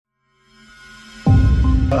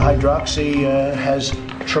Hydroxy has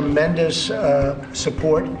tremendous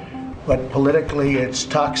support, but politically it's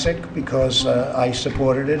toxic because I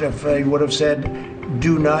supported it. If they would have said,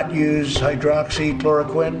 do not use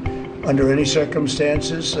hydroxychloroquine under any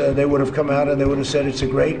circumstances, they would have come out and they would have said it's a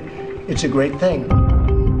great thing.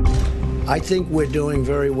 I think we're doing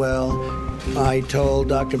very well. I told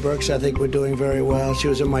Dr. Birx I think we're doing very well. She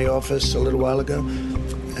was in my office a little while ago.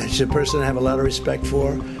 She's a person I have a lot of respect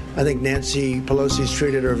for. I think Nancy Pelosi's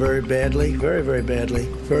treated her very badly, very, very badly,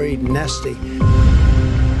 very nasty.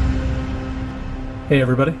 Hey,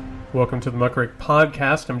 everybody. Welcome to the Muckrake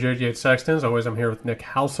Podcast. I'm Jared Yates Sexton. As always, I'm here with Nick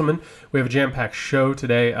Hauselman. We have a jam-packed show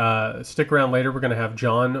today. Stick around later. We're going to have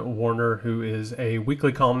John Warner, who is a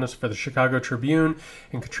weekly columnist for the Chicago Tribune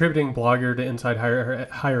and contributing blogger to Inside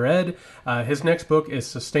Higher Ed. His next book is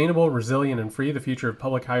Sustainable, Resilient, and Free, The Future of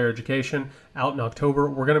Public Higher Education, out in October.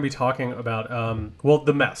 We're going to be talking about,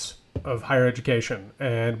 the mess of higher education.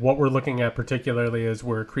 And what we're looking at particularly is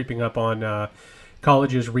we're creeping up on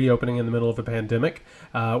colleges reopening in the middle of a pandemic.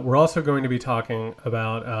 We're also going to be talking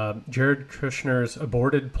about Jared Kushner's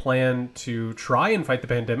aborted plan to try and fight the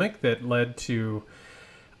pandemic that led to,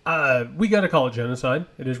 we got to call it genocide.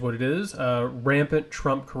 It is what it is. Rampant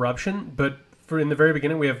Trump corruption. But in the very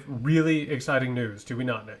beginning, we have really exciting news. Do we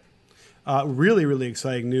not, Nick? Really, really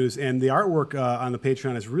exciting news. And the artwork on the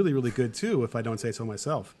Patreon is really, really good, too, if I don't say so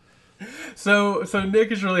myself. So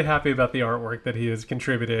Nick is really happy about the artwork that he has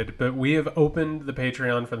contributed, but we have opened the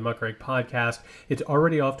Patreon for the Muckrake Podcast. It's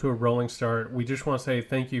already off to a rolling start. We just want to say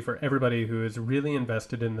thank you for everybody who is really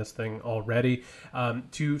invested in this thing already.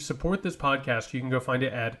 To support this podcast, you can go find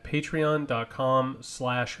it at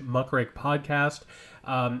patreon.com/muckrakepodcast.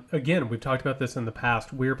 Again, we've talked about this in the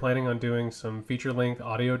past. We're planning on doing some feature-length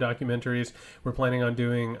audio documentaries. We're planning on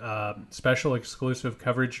doing special exclusive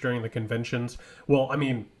coverage during the conventions. Well, I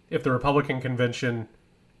mean, if the Republican convention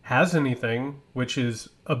has anything, which is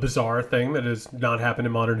a bizarre thing that has not happened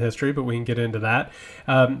in modern history, but we can get into that.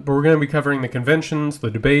 But we're going to be covering the conventions,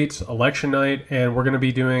 the debates, election night, and we're going to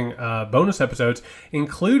be doing bonus episodes,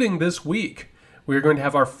 including this week. We're going to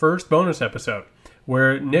have our first bonus episode,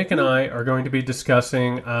 where Nick and I are going to be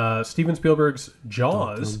discussing Steven Spielberg's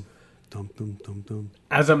Jaws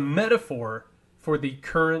as a metaphor for the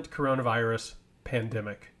current coronavirus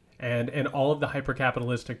pandemic and all of the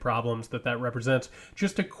hyper-capitalistic problems that represents.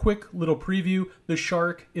 Just a quick little preview. The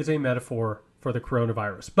shark is a metaphor for the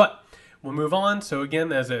coronavirus. But we'll move on. So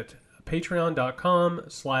again, as at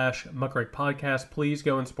patreon.com/muckrakepodcast. Please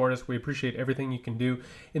go and support us. We appreciate everything you can do.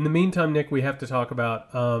 In the meantime, Nick, we have to talk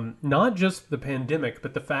about not just the pandemic,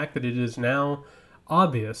 but the fact that it is now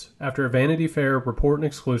obvious, after a Vanity Fair report and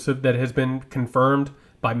exclusive that has been confirmed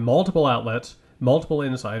by multiple outlets, multiple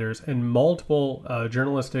insiders, and multiple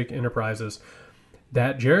journalistic enterprises,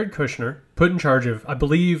 that Jared Kushner, put in charge of, I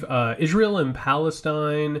believe, Israel and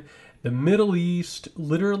Palestine, the Middle East,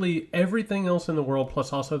 literally everything else in the world,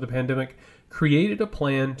 plus also the pandemic, created a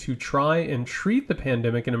plan to try and treat the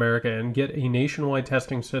pandemic in America and get a nationwide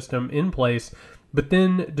testing system in place, but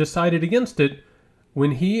then decided against it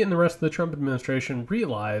when he and the rest of the Trump administration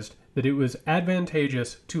realized that it was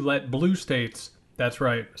advantageous to let blue states, that's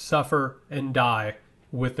right, suffer and die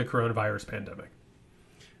with the coronavirus pandemic.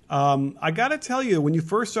 I got to tell you, when you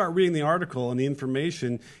first start reading the article and the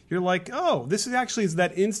information, you're like, oh, this is actually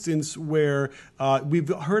that instance where we've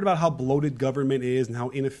heard about how bloated government is and how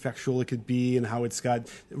ineffectual it could be and how it's got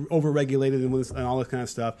overregulated and all this kind of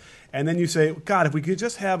stuff. And then you say, God, if we could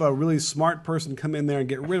just have a really smart person come in there and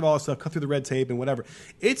get rid of all this stuff, cut through the red tape and whatever.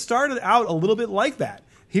 It started out a little bit like that.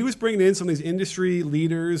 He was bringing in some of these industry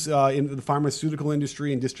leaders in the pharmaceutical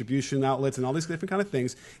industry and distribution outlets and all these different kind of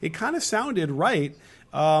things. It kind of sounded right.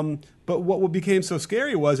 But what became so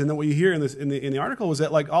scary was, and then what you hear in the article was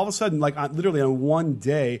that, like, all of a sudden, like literally on one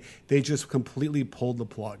day, they just completely pulled the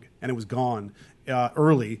plug and it was gone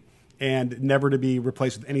early and never to be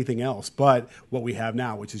replaced with anything else but what we have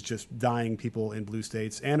now, which is just dying people in blue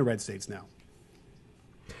states and red states now.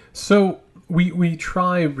 So we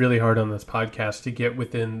try really hard on this podcast to get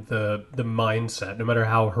within the mindset, no matter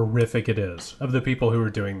how horrific it is, of the people who are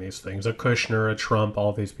doing these things, a Kushner, a Trump,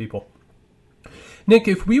 all these people. Nick,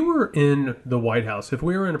 if we were in the White House, if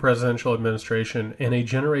we were in a presidential administration and a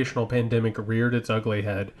generational pandemic reared its ugly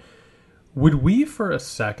head, would we for a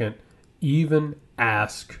second even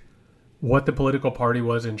ask what the political party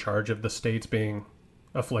was in charge of the states being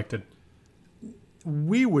afflicted?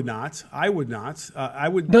 We would not. I would not. I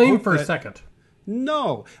would not even for a second.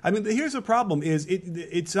 No. I mean, here's the problem is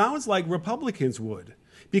it sounds like Republicans would.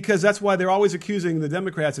 Because that's why they're always accusing the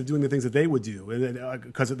Democrats of doing the things that they would do.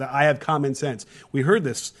 Because I have common sense. We heard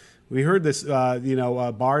this We heard this,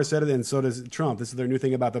 Barr said it, and so does Trump. This is their new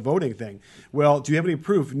thing about the voting thing. Well, do you have any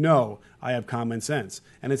proof? No, I have common sense.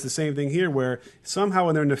 And it's the same thing here, where somehow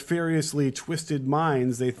in their nefariously twisted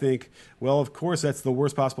minds, they think, well, of course, that's the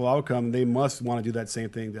worst possible outcome. They must want to do that same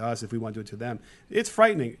thing to us if we want to do it to them. It's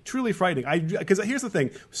frightening, truly frightening. Because here's the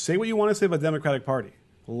thing. Say what you want to say about the Democratic Party.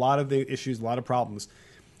 A lot of the issues, a lot of problems.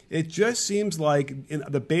 It just seems like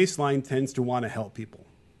the baseline tends to want to help people.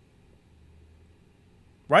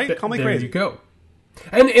 Right? Call me there crazy. You go.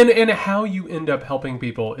 And how you end up helping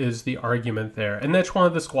people is the argument there. And that's one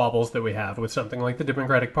of the squabbles that we have with something like the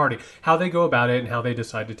Democratic Party, how they go about it and how they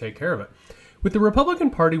decide to take care of it. With the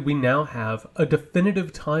Republican Party, we now have a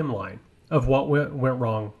definitive timeline of what went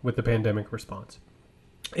wrong with the pandemic response.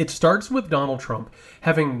 It starts with Donald Trump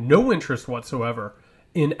having no interest whatsoever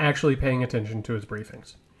in actually paying attention to his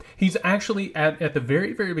briefings. He's actually, at the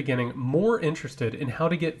very, very beginning, more interested in how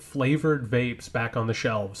to get flavored vapes back on the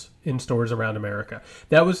shelves in stores around America.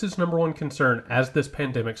 That was his number one concern as this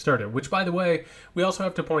pandemic started, which, by the way, we also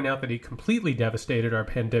have to point out that he completely devastated our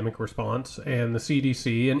pandemic response and the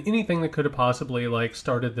CDC and anything that could have possibly,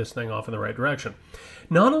 started this thing off in the right direction.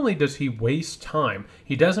 Not only does he waste time,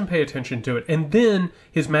 he doesn't pay attention to it, and then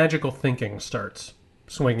his magical thinking starts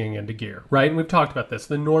swinging into gear, right? And we've talked about this,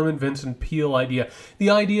 the Norman Vincent Peale idea, the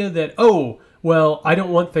idea that, I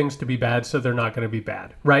don't want things to be bad, so they're not going to be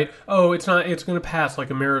bad, right? It's going to pass like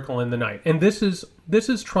a miracle in the night. And this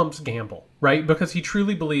is Trump's gamble, right? Because he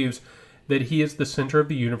truly believes that he is the center of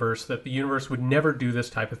the universe, that the universe would never do this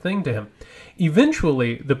type of thing to him.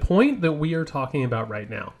 Eventually, the point that we are talking about right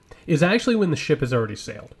now is actually when the ship has already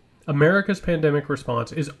sailed. America's pandemic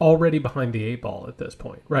response is already behind the eight ball at this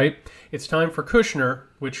point, right? It's time for Kushner,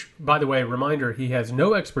 which, by the way, reminder, he has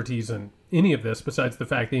no expertise in any of this besides the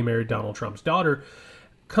fact that he married Donald Trump's daughter,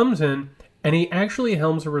 comes in and he actually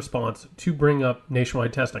helms a response to bring up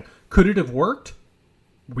nationwide testing. Could it have worked?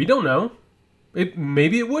 We don't know.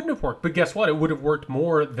 Maybe it wouldn't have worked, but guess what? It would have worked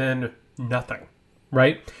more than nothing,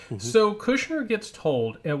 right? Mm-hmm. So Kushner gets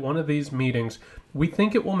told at one of these meetings, we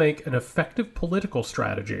think it will make an effective political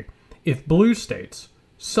strategy if blue states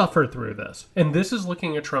suffer through this. And this is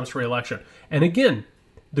looking at Trump's reelection. And again,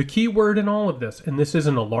 the key word in all of this, and this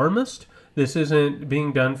isn't alarmist, this isn't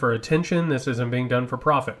being done for attention, this isn't being done for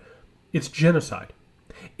profit. It's genocide.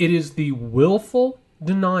 It is the willful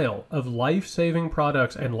denial of life-saving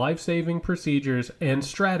products and life-saving procedures and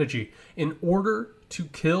strategy in order to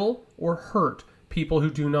kill or hurt people who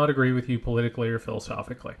do not agree with you politically or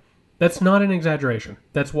philosophically. That's not an exaggeration.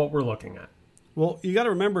 That's what we're looking at. Well, you got to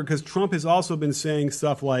remember, because Trump has also been saying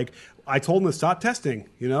stuff like, I told him to stop testing.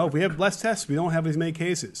 If we have less tests, we don't have as many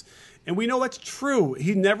cases. And we know that's true.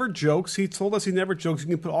 He never jokes. He told us he never jokes. You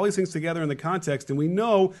can put all these things together in the context, and we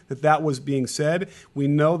know that was being said. We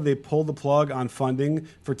know they pulled the plug on funding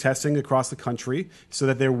for testing across the country so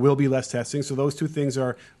that there will be less testing. So those two things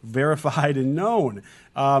are verified and known.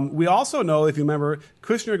 We also know, if you remember,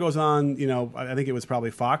 Kushner goes on, I think it was probably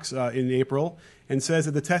Fox in April, and says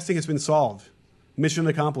that the testing has been solved. Mission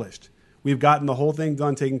accomplished. We've gotten the whole thing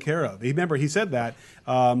done, taken care of. Remember, he said that.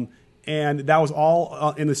 And that was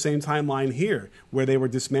all in the same timeline here, where they were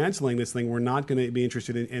dismantling this thing. We're not going to be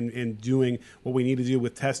interested in doing what we need to do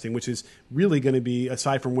with testing, which is really going to be,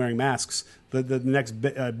 aside from wearing masks, the next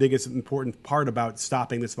biggest important part about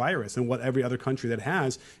stopping this virus, and what every other country that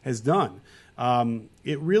has done.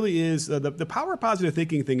 It really is, the power of positive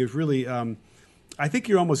thinking thing is really... I think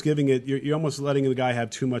you're almost giving it. You're almost letting the guy have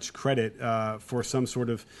too much credit for some sort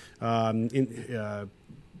of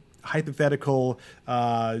hypothetical,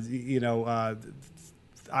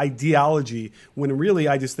 ideology. When really,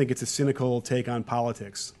 I just think it's a cynical take on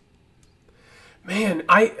politics. Man,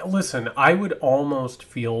 I would almost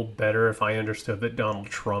feel better if I understood that Donald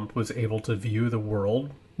Trump was able to view the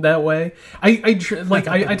world that way.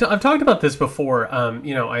 I've talked about this before.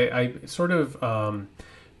 I sort of.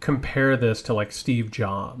 Compare this to Steve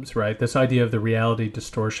Jobs, right? This idea of the reality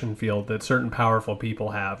distortion field that certain powerful people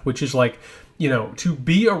have, which is to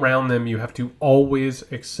be around them, you have to always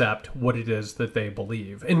accept what it is that they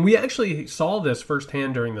believe. And we actually saw this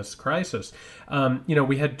firsthand during this crisis.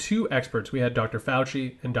 We had two experts. We had Dr.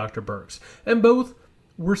 Fauci and Dr. Birx, and both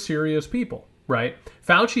were serious people, right?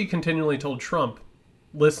 Fauci continually told Trump,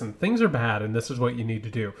 listen, things are bad and this is what you need to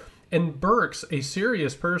do. And Birx, a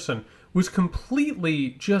serious person, was completely,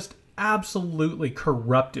 just absolutely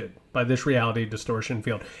corrupted by this reality distortion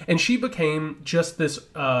field. And she became just this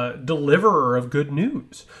deliverer of good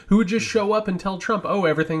news who would just show up and tell Trump, oh,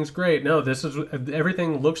 everything's great. No,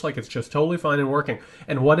 everything looks like it's just totally fine and working.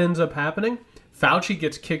 And what ends up happening? Fauci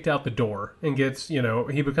gets kicked out the door and gets,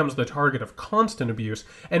 he becomes the target of constant abuse.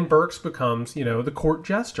 And Birx becomes, the court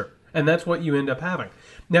jester. And that's what you end up having.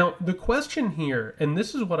 Now, the question here, and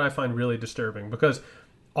this is what I find really disturbing, because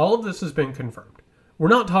all of this has been confirmed. We're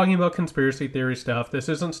not talking about conspiracy theory stuff. This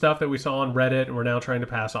isn't stuff that we saw on Reddit and we're now trying to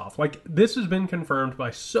pass off. Like, this has been confirmed by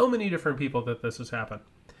so many different people that this has happened.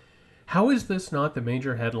 How is this not the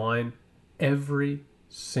major headline every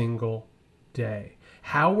single day?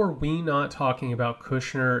 How are we not talking about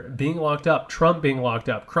Kushner being locked up, Trump being locked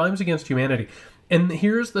up, crimes against humanity? And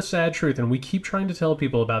here's the sad truth, and we keep trying to tell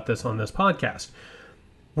people about this on this podcast.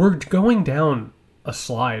 We're going down a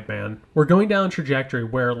slide, man. We're going down a trajectory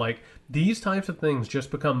where, like, these types of things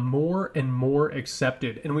just become more and more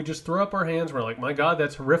accepted. And we just throw up our hands. We're like, my God,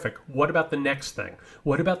 that's horrific. What about the next thing?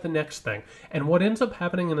 What about the next thing? And what ends up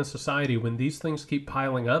happening in a society when these things keep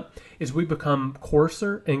piling up is we become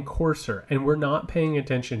coarser and coarser. And we're not paying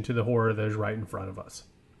attention to the horror that is right in front of us.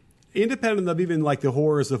 Independent of even like the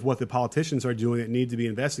horrors of what the politicians are doing that need to be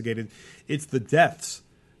investigated, it's the deaths.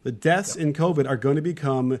 The deaths in COVID are going to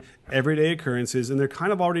become everyday occurrences, and they're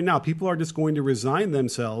kind of already now. People are just going to resign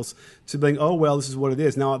themselves to being, oh, well, this is what it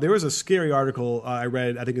is. Now, there was a scary article I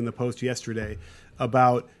read, I think in the Post yesterday,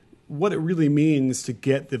 about what it really means to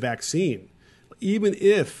get the vaccine. Even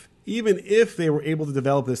if they were able to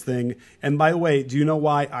develop this thing, and by the way, do you know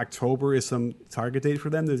why October is some target date for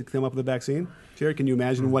them to come up with a vaccine? Jerry, can you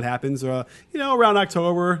imagine what happens, around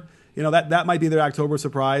October? That might be their October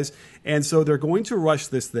surprise. And so they're going to rush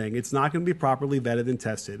this thing. It's not going to be properly vetted and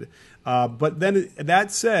tested. But then that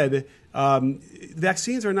said,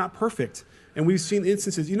 vaccines are not perfect. And we've seen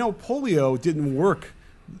instances, polio didn't work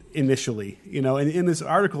initially, and in this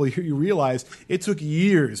article, you realize it took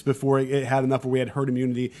years before it had enough where we had herd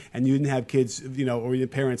immunity and you didn't have kids, or your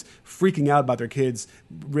parents freaking out about their kids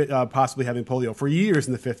possibly having polio for years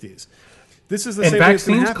in the 50s. This is the same thing that's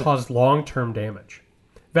going to happen. And vaccines cause long-term damage.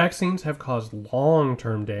 Vaccines have caused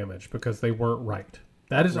long-term damage because they weren't right.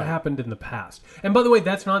 That has happened in the past. And by the way,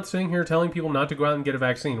 that's not sitting here telling people not to go out and get a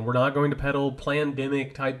vaccine. We're not going to peddle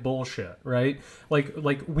pandemic type bullshit, right? Like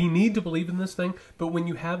we need to believe in this thing, but when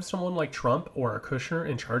you have someone like Trump or a Kushner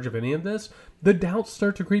in charge of any of this, the doubts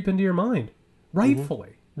start to creep into your mind,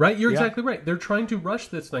 rightfully. Right? You're exactly right. They're trying to rush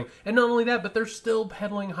this thing. And not only that, but they're still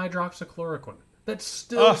peddling hydroxychloroquine. That's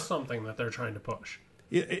still something that they're trying to push.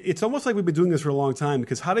 It's almost like we've been doing this for a long time,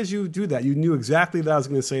 because how did you do that? You knew exactly that I was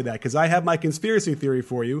going to say that, because I have my conspiracy theory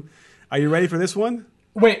for you. Are you ready for this one?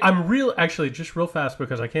 Wait, actually, just real fast,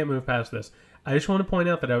 because I can't move past this. I just want to point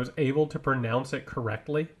out that I was able to pronounce it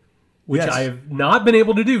correctly, which I have not been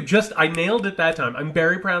able to do. I nailed it that time. I'm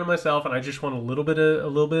very proud of myself, and I just want a little bit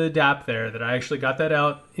of dap there that I actually got that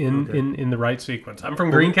out in the right sequence. I'm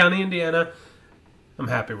from Greene County, Indiana. I'm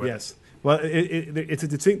happy with it. Well, it's a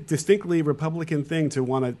distinctly Republican thing to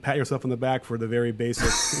want to pat yourself on the back for the very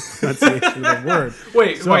basic pronunciation of the word.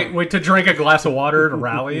 Wait, to drink a glass of water to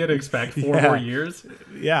rally and expect 4 more years?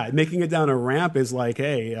 Yeah, making it down a ramp is like,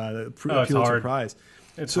 Pulitzer Prize.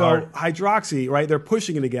 It's hard. Hydroxy, right? They're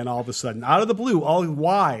pushing it again all of a sudden. Out of the blue.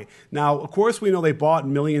 Why? Now, of course, we know they bought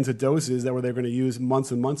millions of doses that they're going to use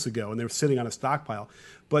months and months ago, and they're sitting on a stockpile.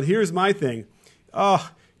 But here's my thing.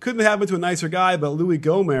 Couldn't happen to a nicer guy, but Louis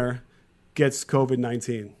Gohmert gets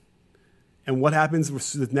COVID-19. And what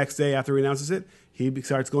happens the next day after he announces it? He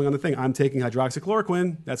starts going on the thing. I'm taking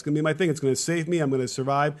hydroxychloroquine. That's going to be my thing. It's going to save me. I'm going to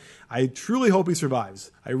survive. I truly hope he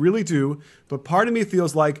survives. I really do. But part of me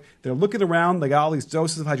feels like they're looking around. They got all these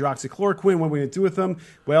doses of hydroxychloroquine. What are we going to do with them?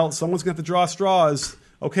 Well, someone's going to have to draw straws.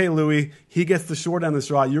 Okay, Louis, he gets the short end of the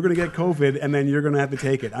straw. You're going to get COVID, and then you're going to have to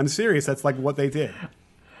take it. I'm serious. That's like what they did.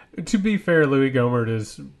 To be fair, Louis Gohmert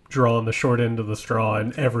is drawing the short end of the straw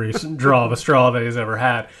in every draw of a straw that he's ever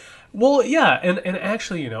had. Well, yeah, and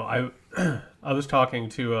actually, I was talking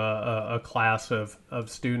to a class of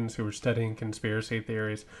students who were studying conspiracy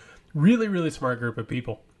theories. Really, really smart group of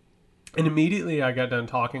people. And immediately I got done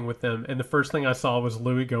talking with them, and the first thing I saw was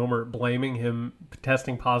Louis Gohmert blaming him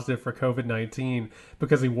testing positive for COVID-19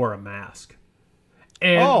 because he wore a mask.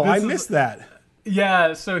 And I missed that.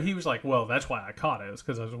 Yeah, so he was like, well, that's why I caught it. It was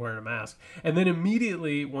because I was wearing a mask. And then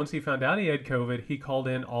immediately, once he found out he had COVID, he called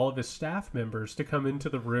in all of his staff members to come into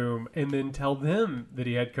the room and then tell them that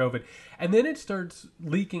he had COVID. And then it starts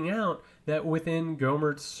leaking out that within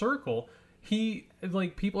Gohmert's circle,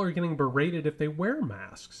 people are getting berated if they wear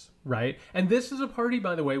masks, right? And this is a party,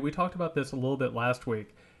 by the way, we talked about this a little bit last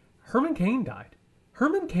week. Herman Cain died.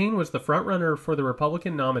 Herman Cain was the front runner for the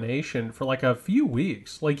Republican nomination for like a few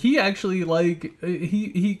weeks. Like he actually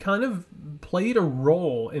he kind of played a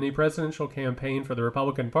role in a presidential campaign for the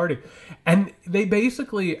Republican Party. And they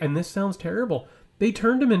basically, and this sounds terrible, they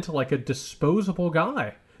turned him into like a disposable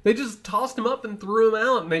guy. They just tossed him up and threw him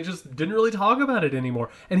out, and they just didn't really talk about it anymore.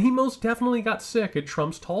 And he most definitely got sick at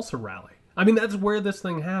Trump's Tulsa rally. I mean, that's where this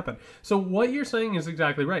thing happened. So what you're saying is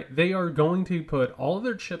exactly right. They are going to put all of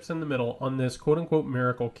their chips in the middle on this quote-unquote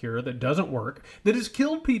miracle cure that doesn't work, that has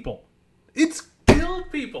killed people. It's killed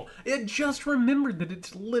people. It just remembered that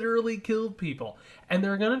it's literally killed people. And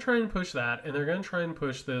they're going to try and push that, and they're going to try and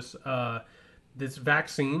push this this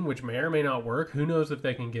vaccine, which may or may not work. Who knows if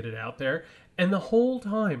they can get it out there. And the whole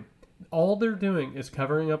time, all they're doing is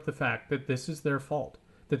covering up the fact that this is their fault,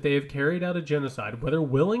 that they have carried out a genocide, whether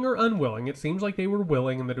willing or unwilling. It seems like they were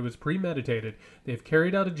willing and that it was premeditated. They've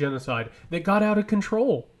carried out a genocide that got out of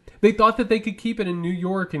control. They thought that they could keep it in New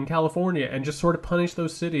York and California and just sort of punish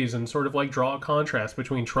those cities and sort of like draw a contrast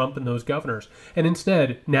between Trump and those governors. And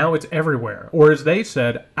instead, now it's everywhere. Or as they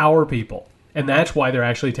said, our people. And that's why they're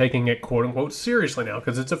actually taking it quote unquote seriously now,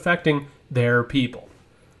 because it's affecting their people.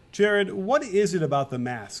 Jared, what is it about the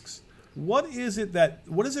masks? What does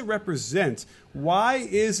it represent? Why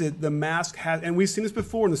is it the mask has, and we've seen this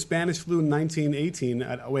before in the Spanish flu in 1918.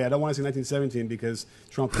 I don't want to say 1917 because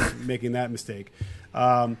Trump is making that mistake.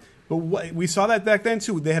 But we saw that back then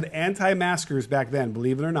too. They had anti-maskers back then,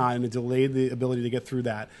 believe it or not, and it delayed the ability to get through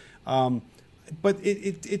that. But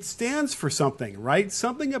it stands for something, right?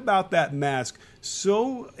 Something about that mask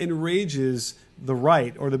so enrages the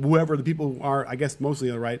right, or whoever the people are, I guess mostly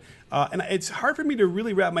on the right. And it's hard for me to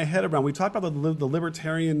really wrap my head around. We talked about the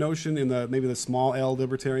libertarian notion in maybe the small L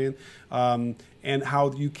libertarian, and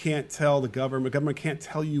how you can't tell the government can't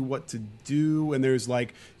tell you what to do. And there's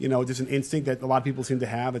just an instinct that a lot of people seem to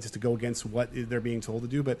have, just to go against what they're being told to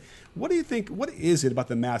do. But what do you think, what is it about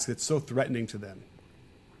the mask that's so threatening to them?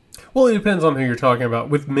 Well, it depends on who you're talking about.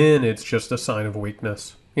 With men, it's just a sign of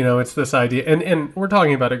weakness. You know, it's this idea, and we're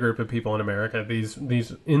talking about a group of people in America,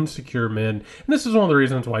 these insecure men, and this is one of the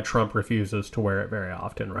reasons why Trump refuses to wear it very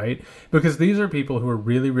often, right? Because these are people who are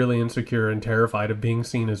really, really insecure and terrified of being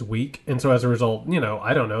seen as weak, and so as a result,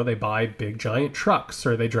 I don't know, they buy big giant trucks,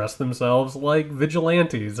 or they dress themselves like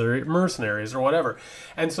vigilantes or mercenaries or whatever,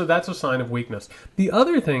 and so that's a sign of weakness. The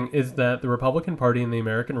other thing is that the Republican Party and the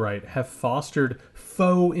American right have fostered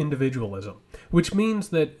faux individualism, which means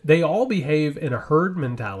that they all behave in a herd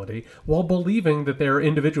mentality while believing that they are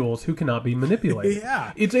individuals who cannot be manipulated.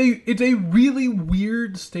 Yeah. It's a really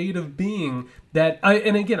weird state of being that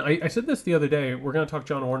I said this the other day. We're going to talk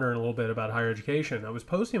John Warner in a little bit about higher education. I was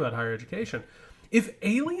posting about higher education. If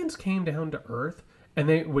aliens came down to Earth,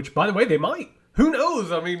 which by the way, they might. Who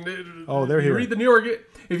knows? I mean, they're here. If you read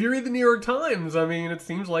the New York Times, I mean, it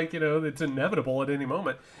seems like, it's inevitable at any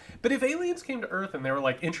moment. But if aliens came to Earth and they were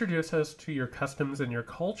like, introduce us to your customs and your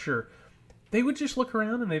culture, they would just look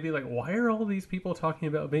around and they'd be like, why are all these people talking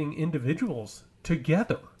about being individuals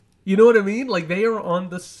together? You know what I mean? Like, they are on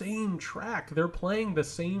the same track. They're playing the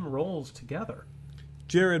same roles together.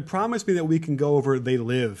 Jared, promise me that we can go over They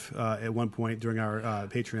Live at one point during our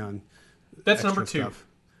Patreon. That's number 2. Stuff.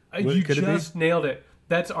 You just nailed it.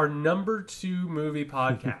 That's our number 2 movie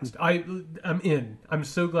podcast. I'm in. I'm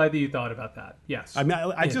so glad that you thought about that. Yes. I mean,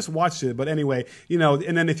 I just watched it, but anyway,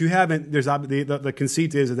 and then if you haven't, there's the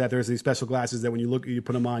conceit is that there's these special glasses that when you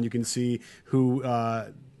put them on, you can see who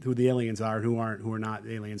the aliens are and who are not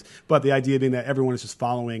aliens. But the idea being that everyone is just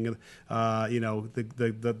following,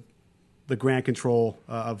 the grand control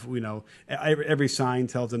of, every sign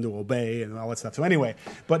tells them to obey and all that stuff. So anyway,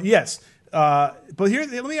 but yes. But here,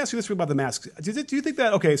 let me ask you this about the masks. Do you think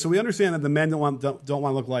that, okay, so we understand that the men don't want to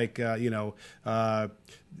look like, weak.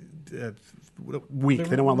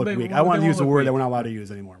 They don't want to look weak. I want to use a word that we're not allowed to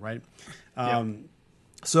use anymore, right?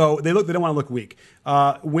 So they don't want to look weak.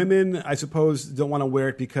 Women, I suppose, don't want to wear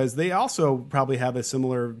it because they also probably have a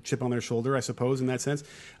similar chip on their shoulder, I suppose, in that sense.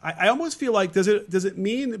 I almost feel like, does it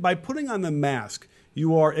mean by putting on the mask,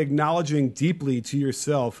 you are acknowledging deeply to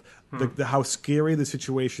yourself how scary the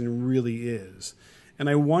situation really is? And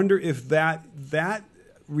I wonder if that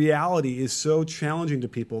reality is so challenging to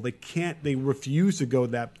people, they refuse to go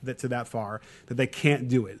that far, that they can't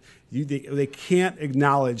do it. They can't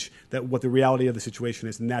acknowledge that what the reality of the situation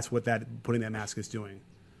is, and that's what putting that mask is doing.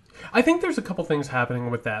 I think there's a couple things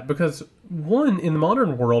happening with that because, one, in the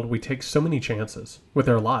modern world, we take so many chances with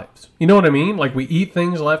our lives. You know what I mean? Like, we eat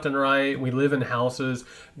things left and right. We live in houses.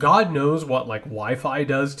 God knows what, like, Wi-Fi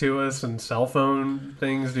does to us and cell phone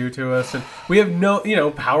things do to us. And we have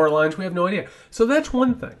no, power lines. We have no idea. So that's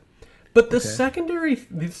one thing. But the secondary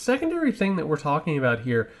thing that we're talking about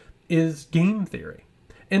here is game theory.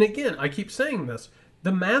 And again, I keep saying this.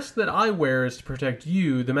 The mask that I wear is to protect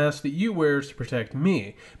you. The mask that you wear is to protect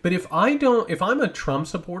me. But if I'm a Trump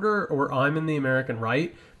supporter or I'm in the American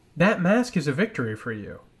right, that mask is a victory for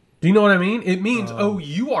you. Do you know what I mean? It means,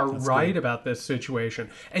 you are right about this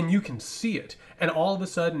situation, and you can see it. And all of a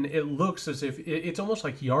sudden, it looks as if it's almost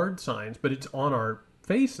like yard signs, but it's on our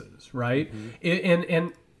faces, right?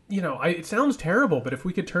 And it sounds terrible, but if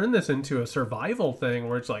we could turn this into a survival thing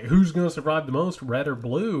where it's like, who's going to survive the most, red or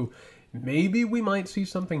blue? Maybe we might see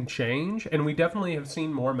something change. And we definitely have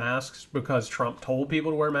seen more masks because Trump told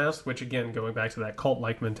people to wear masks, which, again, going back to that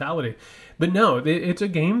cult-like mentality. But no, it's a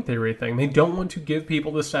game theory thing. They don't want to give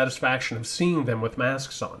people the satisfaction of seeing them with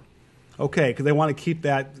masks on. Okay, because they want to keep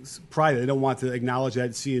that private. They don't want to acknowledge that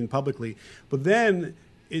and see it publicly. But then,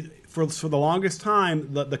 for the longest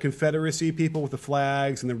time, the Confederacy people with the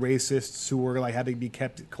flags and the racists who were had to be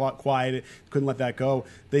kept quiet, couldn't let that go.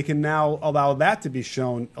 They can now allow that to be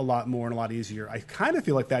shown a lot more and a lot easier. I kind of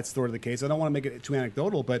feel like that's sort of the case. I don't want to make it too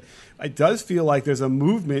anecdotal, but it does feel like there's a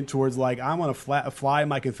movement towards I want to fly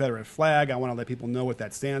my Confederate flag. I want to let people know what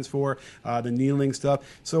that stands for. The kneeling stuff.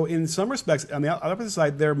 So in some respects, on the opposite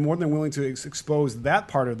side, they're more than willing to expose that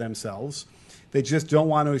part of themselves. They just don't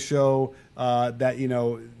want to show that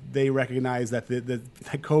they recognize that that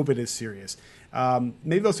COVID is serious.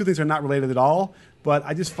 Maybe those two things are not related at all, but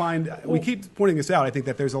I just find we keep pointing this out. I think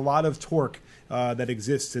that there's a lot of torque that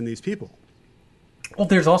exists in these people. Well,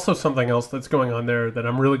 there's also something else that's going on there that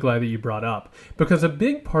I'm really glad that you brought up, because a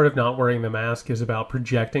big part of not wearing the mask is about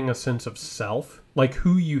projecting a sense of self, like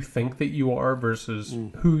who you think that you are versus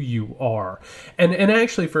who you are. And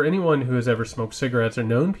actually, for anyone who has ever smoked cigarettes or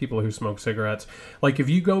known people who smoke cigarettes, if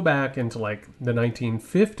you go back into the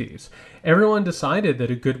 1950s, everyone decided that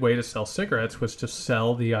a good way to sell cigarettes was to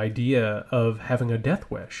sell the idea of having a death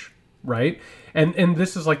wish. Right? And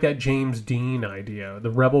this is like that James Dean idea, the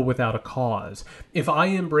rebel without a cause. If I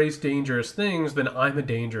embrace dangerous things, then I'm a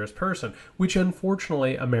dangerous person, which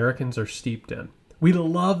unfortunately Americans are steeped in. We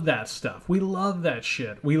love that stuff. We love that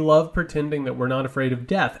shit. We love pretending that we're not afraid of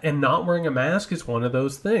death, and not wearing a mask is one of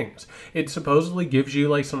those things. It supposedly gives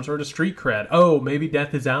you some sort of street cred. Oh, maybe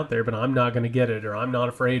death is out there, but I'm not going to get it, or I'm not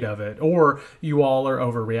afraid of it, or you all are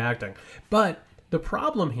overreacting. But the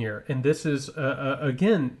problem here, and this is,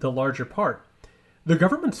 again, the larger part, the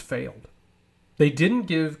government's failed. They didn't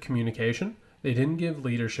give communication, they didn't give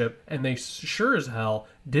leadership, and they sure as hell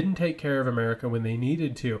didn't take care of America when they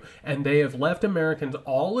needed to. And they have left Americans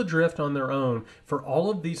all adrift on their own for all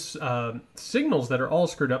of these signals that are all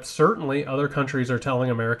screwed up. Certainly, other countries are telling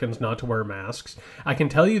Americans not to wear masks. I can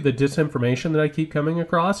tell you the disinformation that I keep coming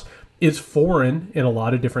across is foreign in a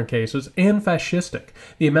lot of different cases, and fascistic.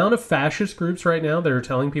 The amount of fascist groups right now that are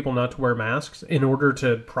telling people not to wear masks in order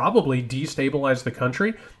to probably destabilize the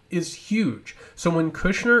country is huge. So when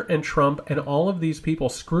Kushner and Trump and all of these people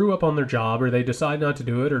screw up on their job, or they decide not to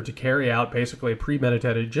do it, or to carry out basically a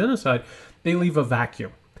premeditated genocide, they leave a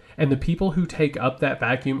vacuum. And the people who take up that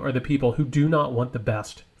vacuum are the people who do not want the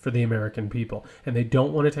best for the American people. And they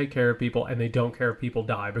don't want to take care of people, and they don't care if people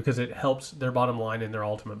die, because it helps their bottom line in their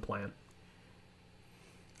ultimate plan.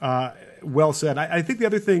 Well said. I think the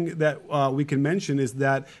other thing that we can mention is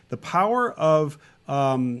that the power of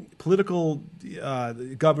political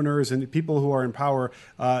governors and people who are in power,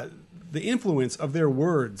 the influence of their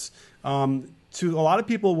words. To a lot of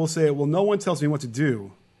people will say, well, no one tells me what to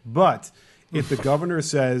do. But if the governor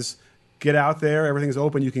says, get out there, everything's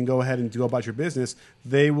open, you can go ahead and go about your business,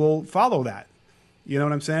 they will follow that. You know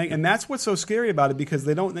what I'm saying? And that's what's so scary about it, because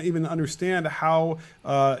they don't even understand how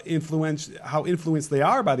influenced they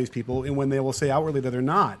are by these people, and when they will say outwardly that they're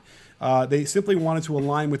not. They simply wanted to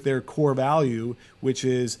align with their core value, which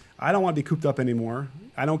is, I don't want to be cooped up anymore.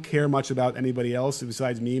 I don't care much about anybody else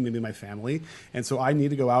besides me, maybe my family. And so I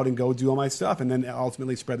need to go out and go do all my stuff and then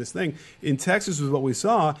ultimately spread this thing. In Texas was what we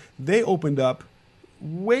saw. They opened up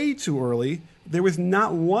way too early. There was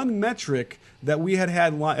not one metric that we had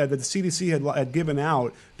that the CDC had given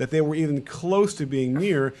out that they were even close to being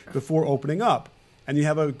near before opening up. And you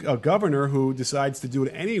have a governor who decides to do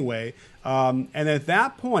it anyway. And at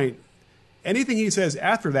that point, anything he says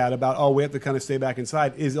after that about, oh, we have to kind of stay back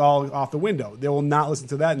inside is all off the window. They will not listen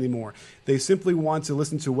to that anymore. They simply want to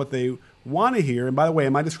listen to what they want to hear. And by the way,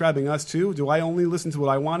 am I describing us too? Do I only listen to what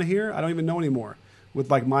I want to hear? I don't even know anymore with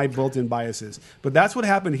my built-in biases. But that's what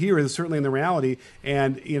happened here, is certainly in the reality.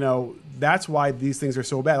 And, that's why these things are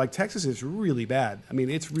so bad. Like Texas is really bad. I mean,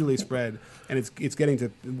 it's really spread, and it's getting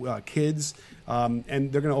to kids. And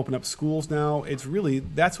they're going to open up schools now.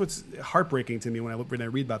 That's what's heartbreaking to me when I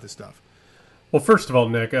read about this stuff. Well, first of all,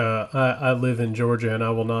 Nick, I live in Georgia, and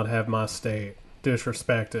I will not have my state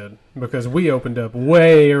disrespected, because we opened up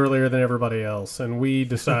way earlier than everybody else, and we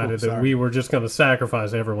decided that we were just going to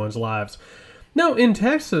sacrifice everyone's lives. No, in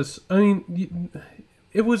Texas, I mean,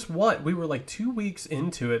 it was what? We were like 2 weeks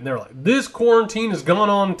into it, and they're like, this quarantine has gone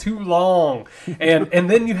on too long. And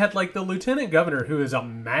then you had like the lieutenant governor, who is a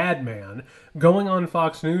madman, going on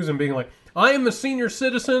Fox News and being like, I am a senior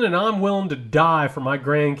citizen and I'm willing to die for my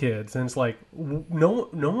grandkids. And it's like, no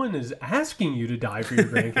one is asking you to die for your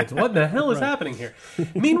grandkids. What the hell is happening here?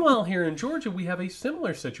 Meanwhile, here in Georgia, we have a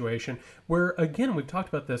similar situation where, again, we've talked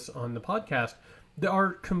about this on the podcast,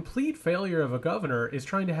 our complete failure of a governor is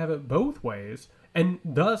trying to have it both ways and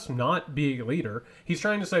thus not be a leader. He's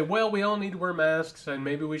trying to say, well, we all need to wear masks and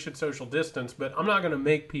maybe we should social distance, but I'm not going to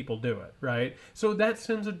make people do it, right? So that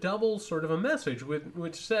sends a double sort of a message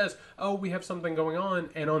which says, oh, we have something going on.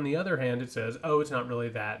 And on the other hand, it says, oh, it's not really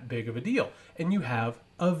that big of a deal. And you have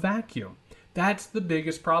a vacuum. That's the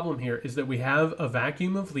biggest problem here, is that we have a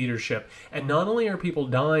vacuum of leadership. And not only are people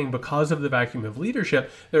dying because of the vacuum of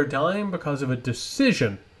leadership, they're dying because of a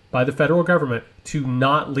decision by the federal government to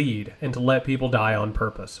not lead and to let people die on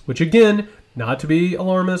purpose. Which, again, not to be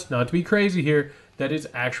alarmist, not to be crazy here, that is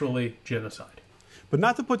actually genocide. But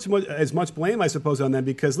not to put as much blame, I suppose, on them,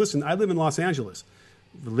 because, listen, I live in Los Angeles,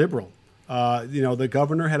 liberal. The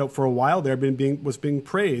governor had, for a while there, was being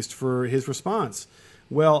praised for his response.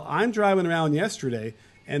 Well, I'm driving around yesterday,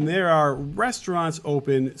 and there are restaurants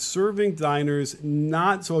open, serving diners,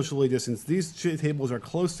 not socially distanced. These tables are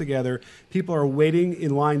close together. People are waiting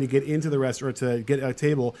in line to get into the restaurant, to get a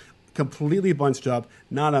table, completely bunched up,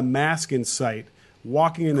 not a mask in sight.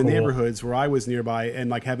 Walking in the neighborhoods where I was nearby and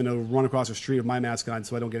like having to run across the street with my mask on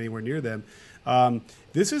so I don't get anywhere near them.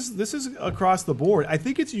 This is across the board. I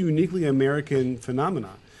think it's a uniquely American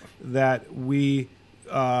phenomenon that we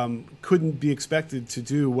couldn't be expected to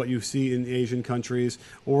do what you see in Asian countries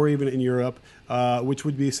or even in Europe, which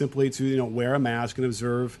would be simply to wear a mask and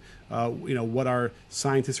observe what our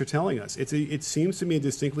scientists are telling us. It seems to me a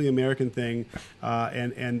distinctly American thing,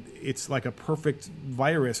 and it's like a perfect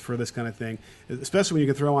virus for this kind of thing, especially when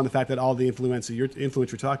you can throw on the fact that all the influence you're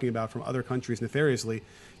talking about from other countries nefariously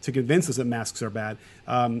to convince us that masks are bad.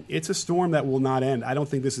 It's a storm that will not end. I don't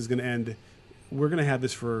think this is going to end. We're going to have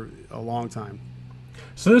this for a long time.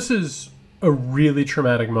 So this is a really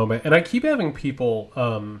traumatic moment. And I keep having people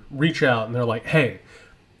reach out and they're like, hey,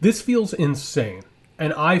 this feels insane.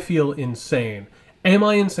 And I feel insane. Am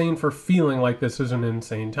I insane for feeling like this is an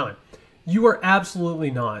insane time? You are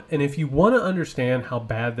absolutely not. And if you want to understand how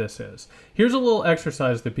bad this is, here's a little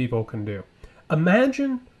exercise that people can do.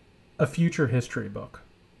 Imagine a future history book,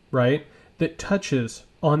 right, that touches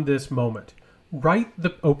on this moment. Write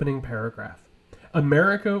the opening paragraph.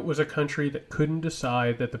 America was a country that couldn't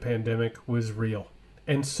decide that the pandemic was real.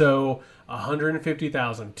 And so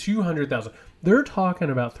 150,000, 200,000, they're talking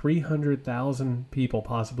about 300,000 people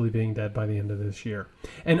possibly being dead by the end of this year.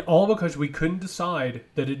 And all because we couldn't decide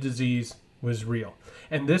that a disease was real.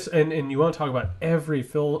 And this, and you want to talk about every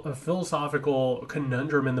philosophical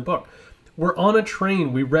conundrum in the book. We're on a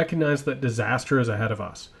train. We recognize that disaster is ahead of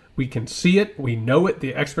us. We can see it. We know it.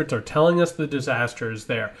 The experts are telling us the disaster is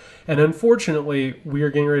there. And unfortunately, we are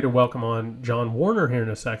getting ready to welcome on John Warner here in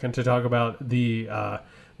a second to talk about the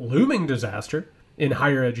looming disaster in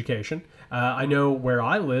higher education. I know where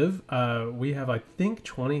I live, we have, I think,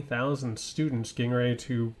 20,000 students getting ready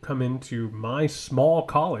to come into my small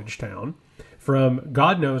college town from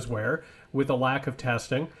God knows where with a lack of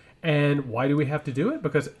testing. And why do we have to do it?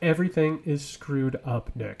 Because everything is screwed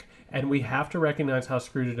up, Nick. And we have to recognize how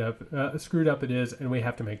screwed up it is, and we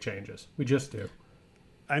have to make changes. We just do.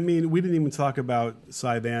 I mean, we didn't even talk about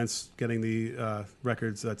Cy Vance getting the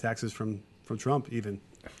records taxes from Trump, even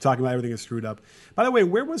talking about everything is screwed up. By the way,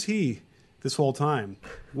 where was he this whole time?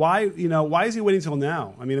 Why is he waiting until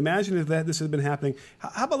now? I mean, imagine if this had been happening.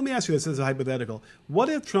 How about, let me ask you this as a hypothetical. What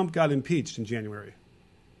if Trump got impeached in January?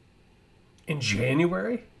 In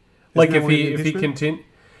January? Like if he continued...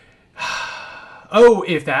 Oh,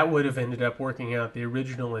 if that would have ended up working out, the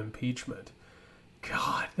original impeachment.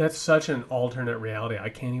 God, that's such an alternate reality. I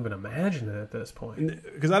can't even imagine it at this point.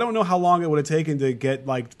 Because I don't know how long it would have taken to get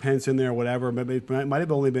like Pence in there or whatever. Maybe it might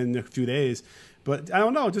have only been a few days. But I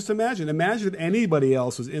don't know. Just imagine. Imagine if anybody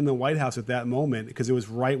else was in the White House at that moment, because it was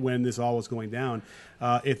right when this all was going down,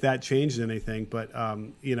 if that changed anything. But, we're going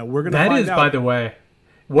to find out. That is, by the way...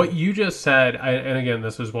 What you just said, and again,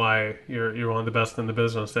 this is why you're one of the best in the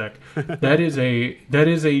business, Nick. That is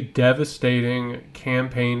a devastating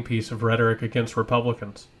campaign piece of rhetoric against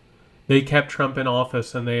Republicans. They kept Trump in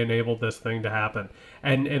office and they enabled this thing to happen.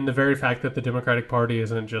 And the very fact that the Democratic Party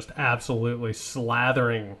isn't just absolutely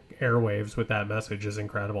slathering airwaves with that message is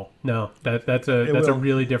incredible. No, that's a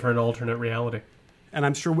really different alternate reality. And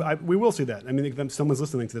I'm sure we will see that. I mean, if someone's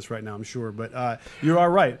listening to this right now, I'm sure. But you are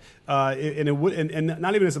right, and it would, and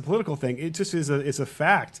not even as a political thing. It just is it's a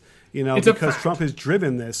fact, because Trump has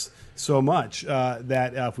driven this so much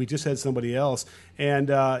that if we just had somebody else,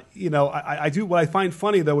 and I do what I find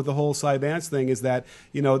funny though with the whole Cy Vance thing is that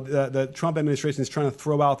the Trump administration is trying to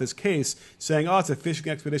throw out this case saying, oh, it's a fishing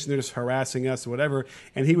expedition, they're just harassing us or whatever,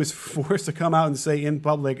 and he was forced to come out and say in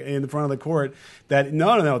public in front of the court that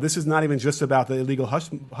no, this is not even just about the illegal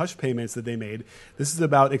hush payments that they made. This is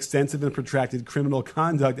about extensive and protracted criminal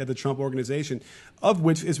conduct at the Trump organization, of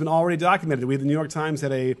which has been already documented. The New York Times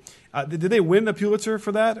had did they win a Pulitzer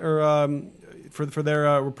for that, or for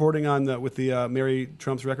their reporting on with the Mary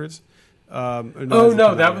Trump's records?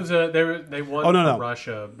 That was they won for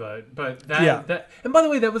Russia, but that and by the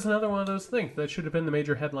way, that was another one of those things that should have been the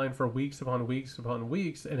major headline for weeks upon weeks upon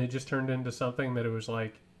weeks, and it just turned into something that it was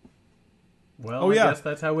like, well, I guess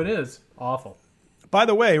that's how it is. Awful. By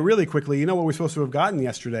the way, really quickly, you know what we're supposed to have gotten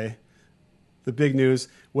yesterday? The big news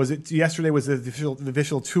was yesterday was the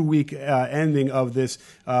official 2-week ending of this.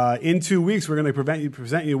 In 2 weeks, we're going to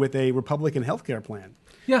present you with a Republican health care plan.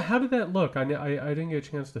 Yeah, how did that look? I didn't get a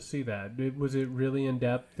chance to see that. Was it really in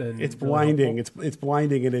depth? And it's blinding. It's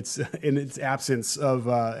blinding in its absence of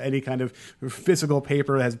any kind of physical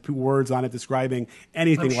paper that has words on it describing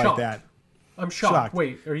anything like that. I'm shocked.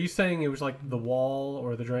 Wait, are you saying it was like the wall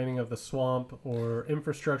or the draining of the swamp or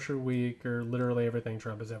infrastructure week or literally everything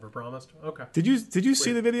Trump has ever promised? Okay. Did you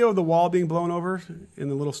see the video of the wall being blown over in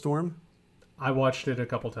the little storm? I watched it a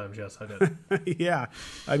couple times. Yes, I did. Yeah.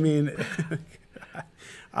 I mean,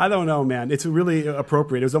 I don't know, man. It's really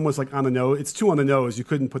appropriate. It was almost like on the nose. It's too on the nose. You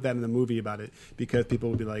couldn't put that in the movie about it because people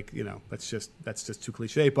would be like, that's just too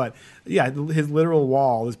cliche. But yeah, his literal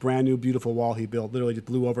wall, this brand new beautiful wall he built, literally just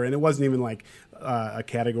blew over, and it wasn't even like a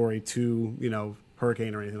Category 2,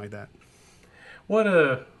 hurricane or anything like that. What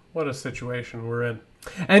a situation we're in.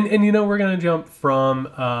 And we're going to jump from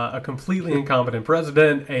a completely incompetent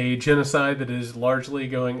president, a genocide that is largely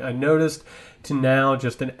going unnoticed, to now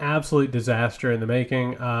just an absolute disaster in the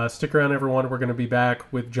making. Stick around, everyone. We're going to be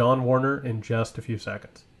back with John Warner in just a few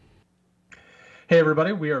seconds. Hey,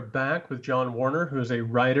 everybody. We are back with John Warner, who is a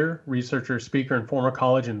writer, researcher, speaker, and former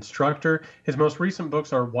college instructor. His most recent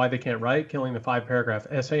books are Why They Can't Write, Killing the 5-Paragraph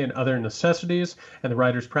Essay and Other Necessities, and The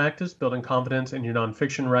Writer's Practice, Building Confidence in Your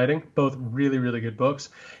Nonfiction Writing. Both really, really good books.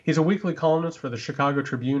 He's a weekly columnist for the Chicago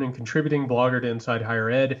Tribune and contributing blogger to Inside Higher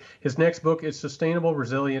Ed. His next book is Sustainable,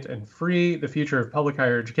 Resilient, and Free, The Future of Public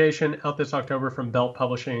Higher Education, out this October from Belt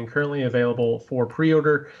Publishing and currently available for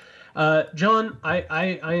pre-order. John,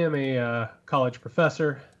 I am a college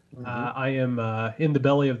professor. I am in the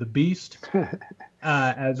belly of the beast.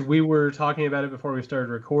 As we were talking about it before we started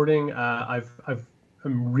recording, I'm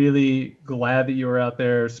really glad that you are out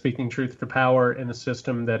there speaking truth to power in a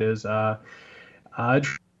system that is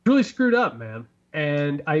really screwed up, man.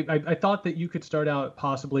 And I thought that you could start out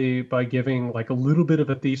possibly by giving like a little bit of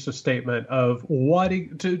a thesis statement of what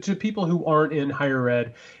to people who aren't in higher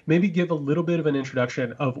ed, maybe give a little bit of an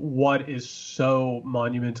introduction of what is so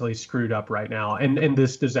monumentally screwed up right now and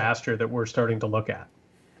this disaster that we're starting to look at.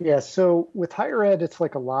 Yeah, so with higher ed, it's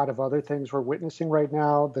like a lot of other things we're witnessing right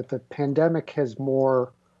now, that the pandemic has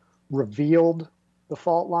more revealed the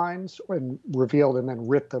fault lines and then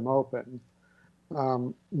ripped them open.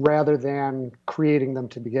 Rather than creating them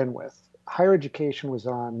to begin with. Higher education was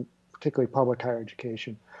on, particularly public higher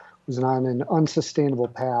education, was on an unsustainable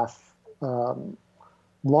path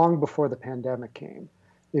long before the pandemic came.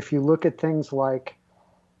 If you look at things like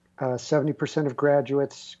 70% of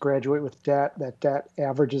graduates graduate with debt, that debt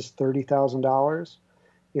averages $30,000.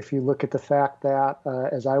 If you look at the fact that,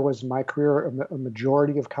 as I was in my career, a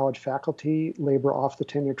majority of college faculty labor off the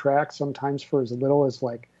tenure track, sometimes for as little as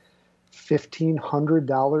like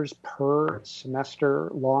 $1,500 per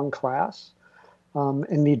semester long class,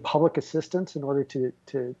 and need public assistance in order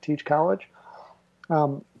to teach college.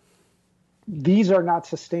 These are not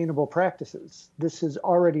sustainable practices. This is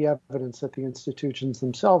already evidence that the institutions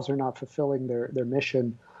themselves are not fulfilling their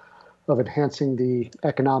mission of enhancing the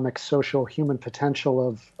economic, social, human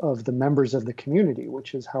potential of the members of the community,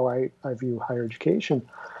 which is how I view higher education.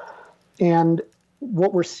 And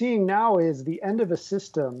what we're seeing now is the end of a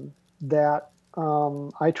system that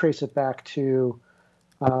I trace it back to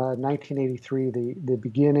 1983, the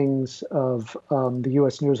beginnings of the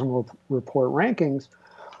U.S. News and World Report rankings,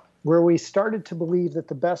 where we started to believe that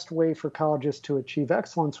the best way for colleges to achieve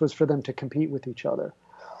excellence was for them to compete with each other.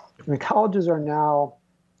 And colleges are now,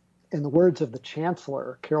 in the words of the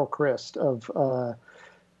chancellor, Carol Christ of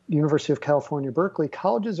University of California, Berkeley,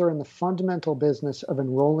 colleges are in the fundamental business of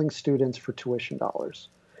enrolling students for tuition dollars.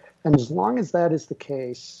 And as long as that is the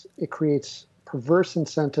case, it creates perverse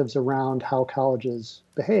incentives around how colleges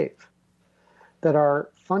behave that are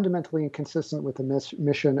fundamentally inconsistent with the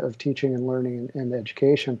mission of teaching and learning and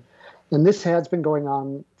education. And this has been going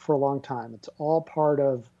on for a long time. It's all part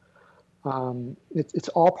of it's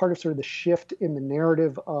all part of sort of the shift in the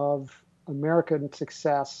narrative of American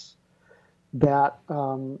success that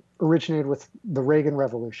originated with the Reagan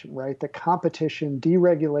Revolution, right? The competition,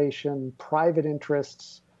 deregulation, private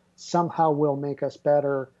interests somehow will make us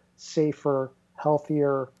better, safer,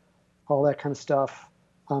 healthier, all that kind of stuff.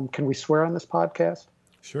 Can we swear on this podcast?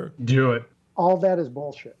 Sure. Do it. All that is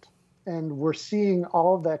bullshit. And we're seeing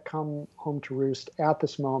all of that come home to roost at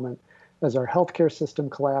this moment as our healthcare system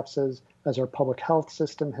collapses, as our public health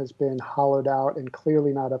system has been hollowed out and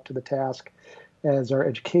clearly not up to the task, as our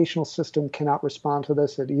educational system cannot respond to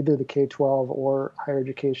this at either the K-12 or higher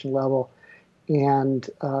education level. And,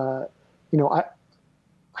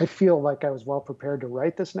 I feel like I was well prepared to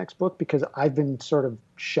write this next book because I've been sort of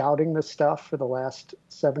shouting this stuff for the last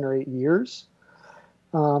 7 or 8 years.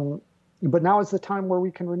 But now is the time where we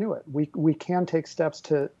can renew it. We can take steps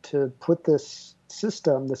to put this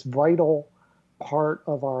system, this vital part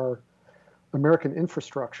of our American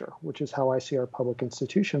infrastructure, which is how I see our public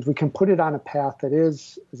institutions, we can put it on a path that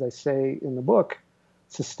is, as I say in the book,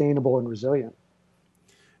 sustainable and resilient.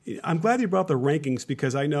 I'm glad you brought the rankings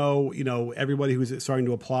because I know, everybody who's starting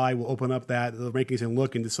to apply will open up the rankings and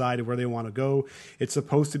look and decide where they want to go. It's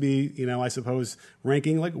supposed to be, I suppose,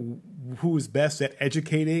 ranking like who is best at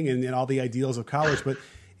educating and all the ideals of college. But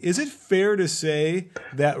is it fair to say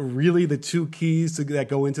that really the two keys that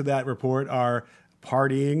go into that report are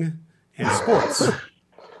partying and sports?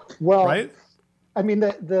 Well, right? I mean,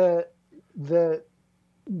 the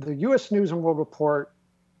U.S. News and World Report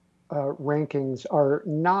rankings are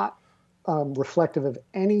not reflective of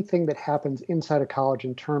anything that happens inside a college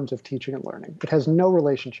in terms of teaching and learning. It has no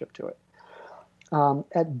relationship to it.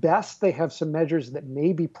 At best, they have some measures that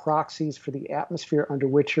may be proxies for the atmosphere under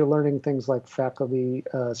which you're learning things like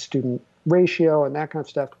faculty-student ratio and that kind of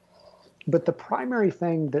stuff. But the primary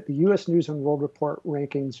thing that the U.S. News and World Report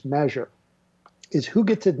rankings measure is who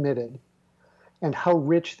gets admitted and how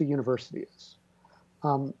rich the university is.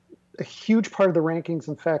 A huge part of the rankings,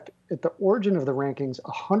 in fact, at the origin of the rankings,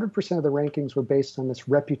 100% of the rankings were based on this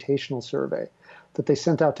reputational survey that they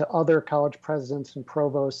sent out to other college presidents and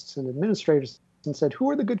provosts and administrators and said, who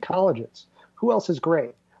are the good colleges? Who else is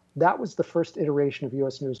great? That was the first iteration of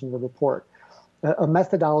U.S. News and World Report, a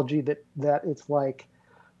methodology that it's like,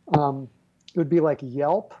 it would be like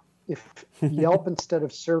Yelp. If Yelp, instead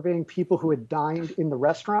of surveying people who had dined in the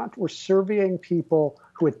restaurant, were surveying people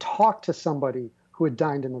who had talked to somebody who had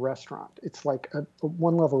dined in the restaurant. It's like a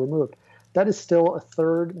one level removed. That is still a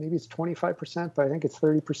third, maybe it's 25%, but I think it's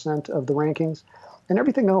 30% of the rankings. And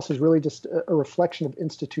everything else is really just a reflection of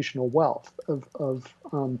institutional wealth, of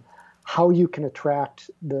how you can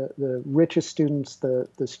attract the richest students, the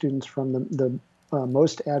students from the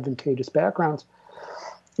most advantageous backgrounds.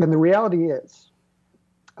 And the reality is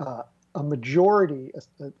a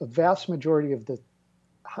vast majority of the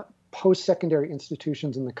post-secondary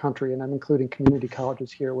institutions in the country, and I'm including community colleges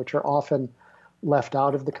here, which are often left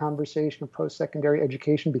out of the conversation of post-secondary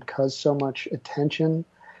education because so much attention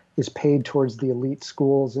is paid towards the elite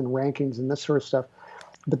schools and rankings and this sort of stuff.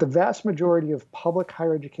 But the vast majority of public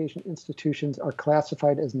higher education institutions are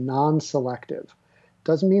classified as non-selective.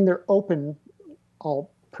 Doesn't mean they're open, all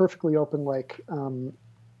perfectly open like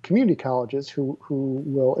community colleges who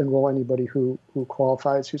will enroll anybody who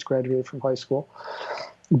qualifies, who's graduated from high school.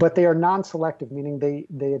 But they are non-selective, meaning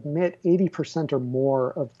they admit 80% or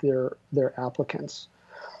more of their applicants.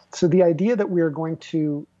 So the idea that we are going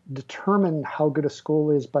to determine how good a school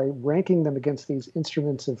is by ranking them against these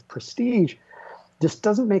instruments of prestige just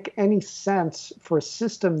doesn't make any sense for a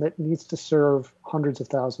system that needs to serve hundreds of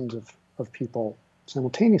thousands of people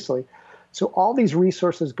simultaneously. So all these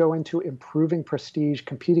resources go into improving prestige,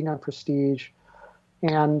 competing on prestige,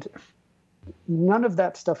 and none of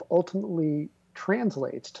that stuff ultimately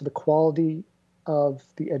translates to the quality of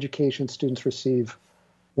the education students receive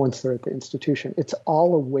once they're at the institution. It's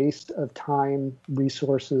all a waste of time,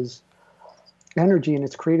 resources, energy, and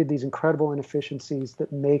it's created these incredible inefficiencies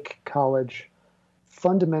that make college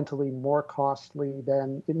fundamentally more costly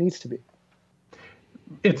than it needs to be.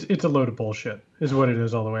 It's a load of bullshit, is what it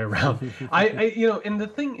is all the way around. I and the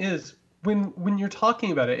thing is, when you're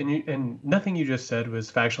talking about it, and nothing you just said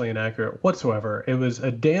was factually inaccurate whatsoever. It was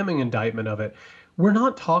a damning indictment of it. We're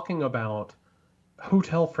not talking about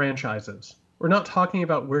hotel franchises. We're not talking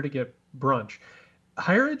about where to get brunch.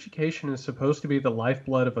 higher education is supposed to be the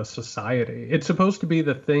lifeblood of a society. It's supposed to be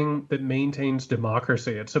the thing that maintains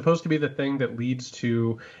democracy. It's supposed to be the thing that leads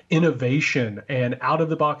to innovation and out of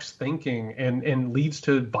the box thinking and leads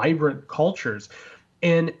to vibrant cultures.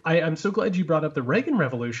 And I'm so glad you brought up the Reagan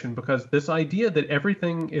Revolution, because this idea that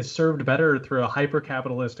everything is served better through a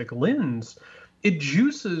hyper-capitalistic lens, it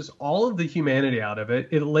juices all of the humanity out of it.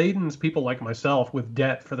 It ladens people like myself with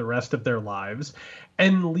debt for the rest of their lives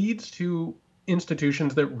and leads to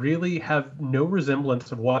institutions that really have no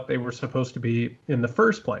resemblance of what they were supposed to be in the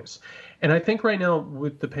first place. And I think right now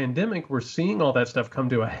with the pandemic, we're seeing all that stuff come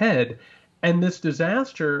to a head. And this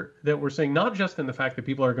disaster that we're seeing, not just in the fact that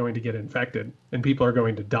people are going to get infected and people are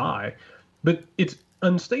going to die, but it's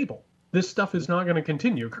unstable. This stuff is not going to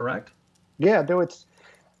continue, correct? Yeah, no, it's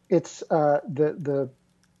the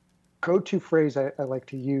go-to phrase I like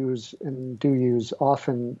to use and do use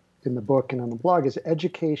often in the book and on the blog is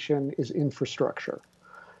education is infrastructure.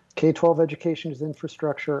 K-12 education is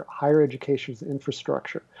infrastructure. Higher education is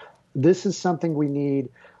infrastructure. This is something we need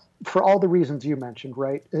for all the reasons you mentioned,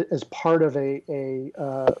 right? As part of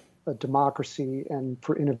a democracy and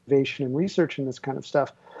for innovation and research and this kind of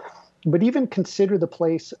stuff. But even consider the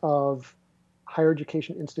place of higher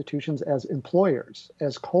education institutions as employers,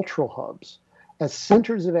 as cultural hubs, as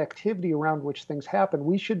centers of activity around which things happen.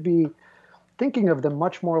 We should be thinking of them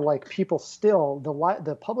much more like people still.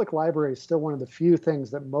 The public library is still one of the few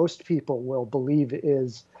things that most people will believe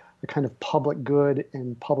is a kind of public good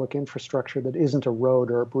and public infrastructure that isn't a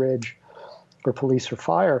road or a bridge or police or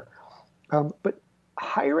fire. But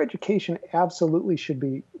higher education absolutely should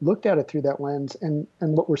be looked at it through that lens. And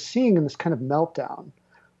what we're seeing in this kind of meltdown,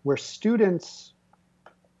 where students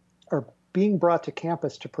are being brought to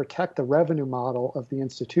campus to protect the revenue model of the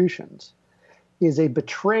institutions, is a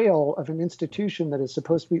betrayal of an institution that is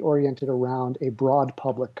supposed to be oriented around a broad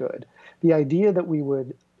public good. The idea that we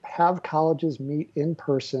would have colleges meet in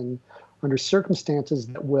person under circumstances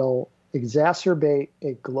that will exacerbate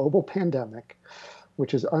a global pandemic,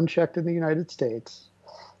 which is unchecked in the United States,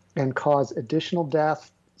 and cause additional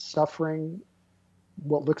death, suffering,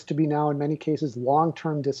 what looks to be now in many cases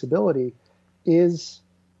long-term disability, is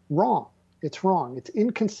wrong. It's wrong. It's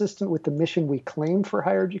inconsistent with the mission we claim for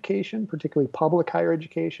higher education, particularly public higher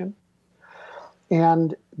education,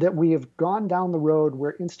 and that we have gone down the road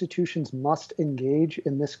where institutions must engage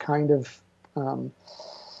in this kind of,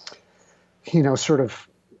 sort of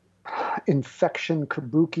infection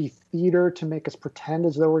kabuki theater to make us pretend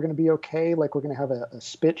as though we're going to be okay, like we're going to have a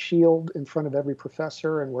spit shield in front of every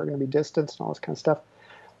professor and we're going to be distanced and all this kind of stuff.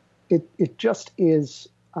 It just is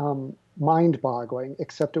mind-boggling,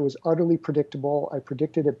 except it was utterly predictable. I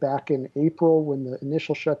predicted it back in April when the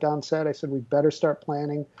initial shutdown said, I said, we better start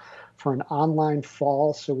planning for an online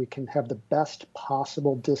fall so we can have the best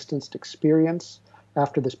possible distanced experience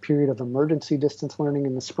after this period of emergency distance learning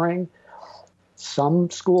in the spring. Some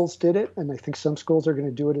schools did it, and I think some schools are going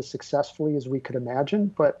to do it as successfully as we could imagine,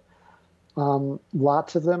 but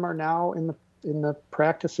lots of them are now in the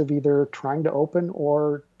practice of either trying to open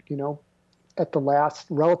or, at the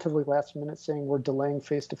relatively last minute saying we're delaying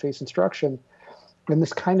face-to-face instruction. And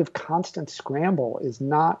this kind of constant scramble is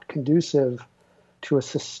not conducive to a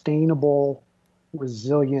sustainable,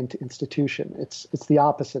 resilient institution. It's the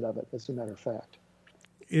opposite of it, as a matter of fact.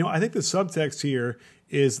 I think the subtext here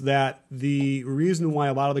is that the reason why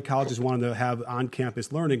a lot of the colleges wanted to have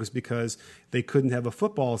on-campus learning was because they couldn't have a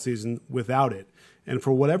football season without it. And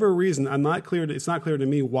for whatever reason, it's not clear to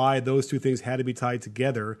me why those two things had to be tied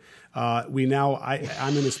together. I'm in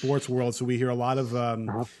the sports world, so we hear a lot of,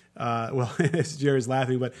 Jerry's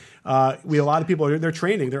laughing, but we have a lot of people, they're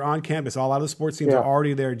training, they're on campus. A lot of the sports teams are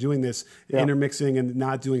already there doing this, intermixing and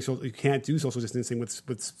not doing you can't do social distancing with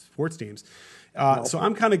sports teams. So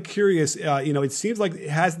I'm kind of curious, it seems like,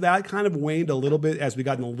 has that kind of waned a little bit as we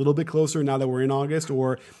gotten a little bit closer now that we're in August,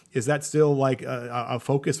 or is that still like a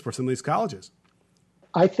focus for some of these colleges?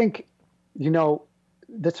 I think,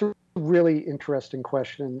 that's a really interesting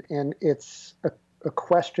question. And it's a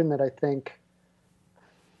question that I think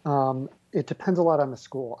it depends a lot on the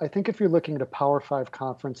school. I think if you're looking at a Power 5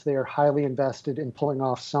 conference, they are highly invested in pulling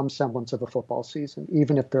off some semblance of a football season,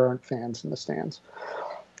 even if there aren't fans in the stands.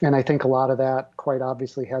 And I think a lot of that, quite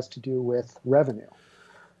obviously, has to do with revenue.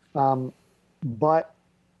 But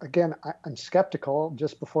again, I'm skeptical.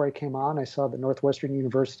 Just before I came on, I saw that Northwestern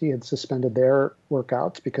University had suspended their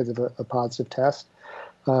workouts because of a positive test.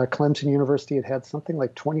 Clemson University had something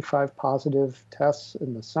like 25 positive tests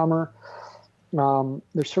in the summer.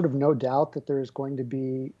 There's sort of no doubt that there's going to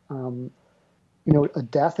be, a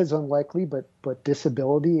death is unlikely, but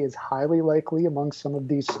disability is highly likely among some of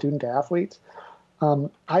these student athletes.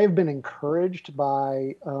 I have been encouraged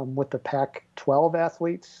by what the Pac-12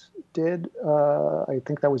 athletes did. I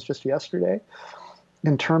think that was just yesterday,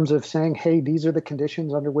 in terms of saying, hey, these are the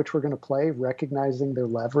conditions under which we're going to play, recognizing their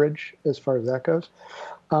leverage as far as that goes.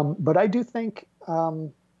 But I do think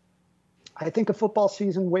I think a football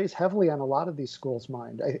season weighs heavily on a lot of these schools'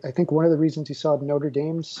 mind. I think one of the reasons you saw Notre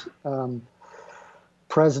Dame's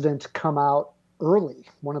president come out early,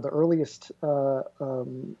 one of the earliest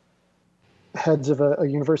heads of a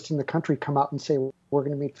university in the country come out and say, we're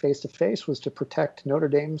going to meet face-to-face, was to protect Notre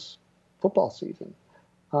Dame's football season.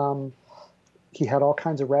 He had all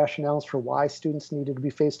kinds of rationales for why students needed to be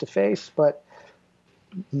face-to-face, but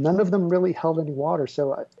none of them really held any water.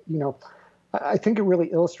 So, I think it really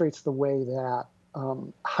illustrates the way that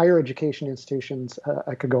higher education institutions,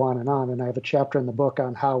 I could go on, and I have a chapter in the book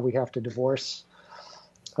on how we have to divorce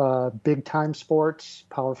big-time sports,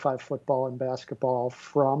 Power 5 football and basketball,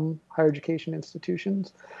 from higher education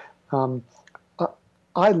institutions.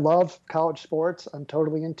 I love college sports. I'm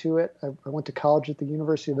totally into it. I went to college at the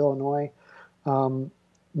University of Illinois.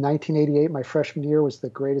 1988, my freshman year, was the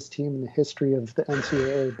greatest team in the history of the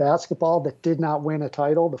NCAA basketball that did not win a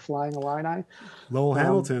title, the Flying Illini. Lowell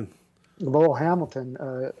Hamilton. Lowell Hamilton.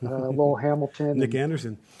 Nick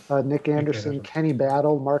Anderson. Nick Anderson, Kenny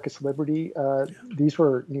Battle, Marcus Liberty. These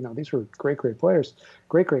were great players,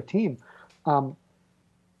 great team.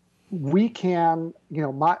 We can,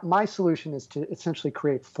 my solution is to essentially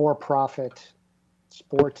create for-profit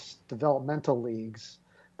sports developmental leagues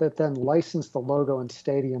that then license the logo and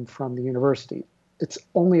stadium from the university. It's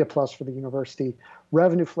only a plus for the university.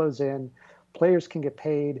 Revenue flows in, players can get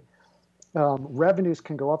paid. Revenues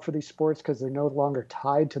can go up for these sports because they're no longer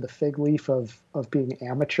tied to the fig leaf of being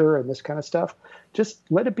amateur and this kind of stuff. Just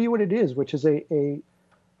let it be what it is, which is the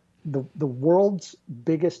world's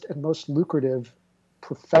biggest and most lucrative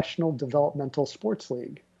professional developmental sports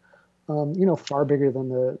league. Far bigger than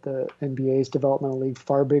the NBA's developmental league,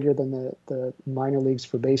 far bigger than the minor leagues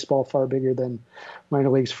for baseball, far bigger than minor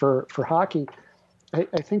leagues for hockey. I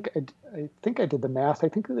think I did the math. I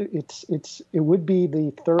think that it would be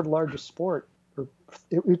the third largest sport.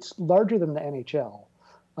 It's larger than the NHL.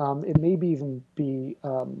 It may even be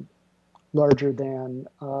larger than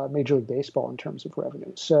Major League Baseball in terms of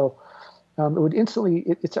revenue. So it would instantly.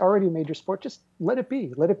 It's already a major sport. Just let it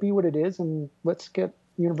be. Let it be what it is, and let's get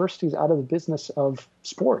universities out of the business of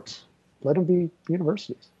sports. Let them be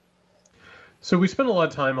universities. So we spent a lot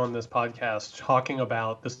of time on this podcast talking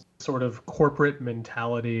about this sort of corporate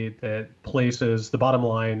mentality that places the bottom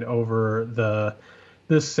line over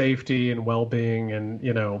the safety and well-being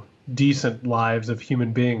and, decent lives of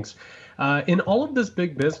human beings. In all of this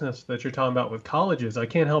big business that you're talking about with colleges, I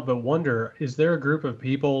can't help but wonder, is there a group of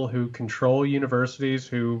people who control universities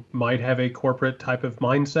who might have a corporate type of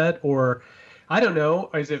mindset? Or, I don't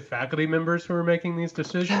know, is it faculty members who are making these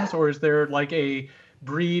decisions? Or is there like a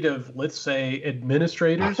breed of, let's say,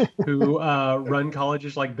 administrators who run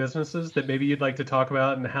colleges like businesses that maybe you'd like to talk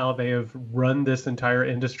about and how they have run this entire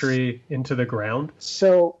industry into the ground?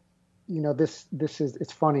 So, this is,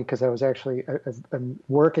 it's funny because I'm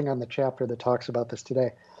working on the chapter that talks about this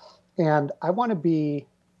today. And I want to be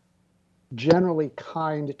generally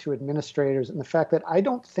kind to administrators and the fact that I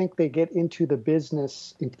don't think they get into the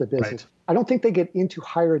business. Right. I don't think they get into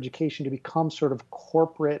higher education to become sort of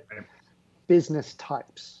corporate business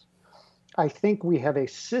types. I think we have a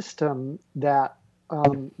system that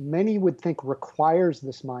many would think requires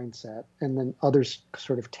this mindset, and then others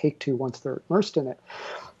sort of take to once they're immersed in it.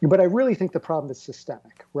 But I really think the problem is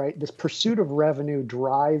systemic, right? This pursuit of revenue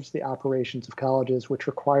drives the operations of colleges, which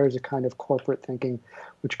requires a kind of corporate thinking,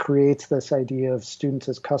 which creates this idea of students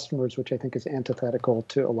as customers, which I think is antithetical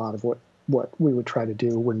to a lot of what we would try to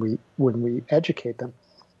do when we educate them.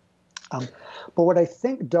 But what I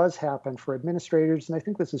think does happen for administrators, and I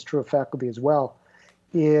think this is true of faculty as well,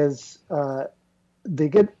 is they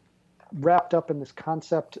get wrapped up in this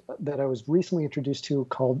concept that I was recently introduced to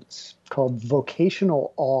called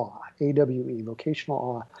vocational awe, AWE, vocational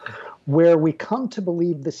awe, where we come to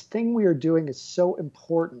believe this thing we are doing is so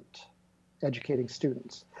important, educating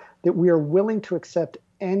students, that we are willing to accept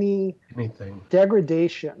anything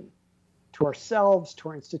degradation to ourselves, to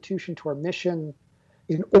our institution, to our mission,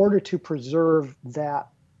 in order to preserve that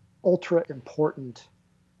ultra important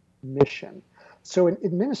mission. So an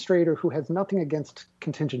administrator who has nothing against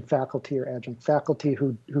contingent faculty or adjunct faculty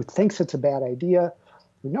who thinks it's a bad idea,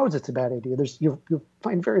 who knows it's a bad idea, you'll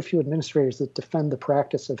find very few administrators that defend the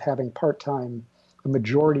practice of having a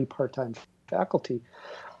majority part-time faculty,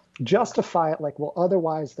 justify it like, well,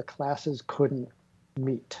 otherwise the classes couldn't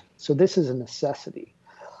meet. So this is a necessity.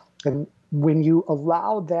 And when you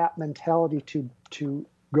allow that mentality to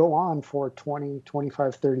go on for 20,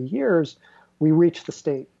 25, 30 years, we reach the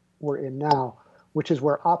state we're in now, which is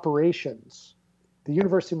where operations, the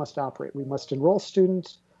university must operate. We must enroll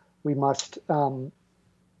students, we must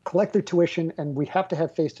collect their tuition, and we have to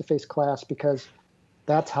have face-to-face class because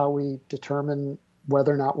that's how we determine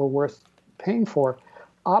whether or not we're worth paying for.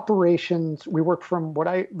 Operations, we work from what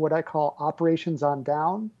I call operations on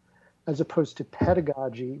down, as opposed to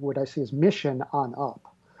pedagogy, what I see as mission on up.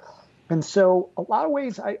 And so a lot of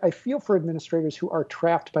ways I feel for administrators who are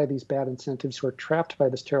trapped by these bad incentives, who are trapped by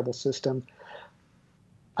this terrible system.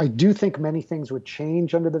 I do think many things would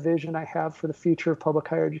change under the vision I have for the future of public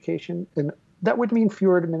higher education. And that would mean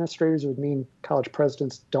fewer administrators. It would mean college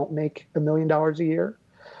presidents don't make $1 million a year.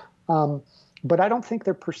 But I don't think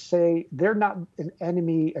they're not an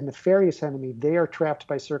enemy, a nefarious enemy. They are trapped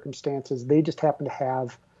by circumstances. They just happen to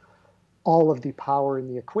have all of the power in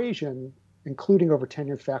the equation, including over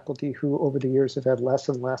tenured faculty who over the years have had less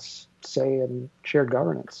and less say in shared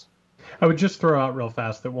governance. I would just throw out real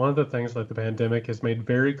fast that one of the things that the pandemic has made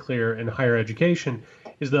very clear in higher education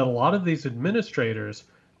is that a lot of these administrators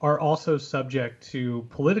are also subject to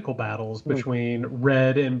political battles between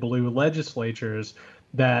red and blue legislatures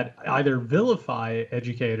that either vilify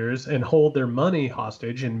educators and hold their money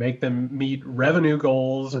hostage and make them meet revenue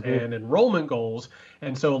goals and enrollment goals.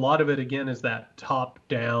 And so a lot of it, again, is that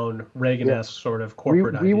top-down Reagan-esque sort of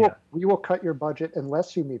corporate idea. We will cut your budget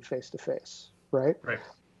unless you meet face-to-face, right? Right.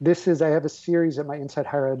 I have a series at my Inside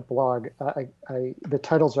Higher Ed blog. The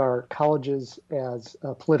titles are Colleges as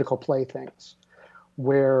Political Playthings,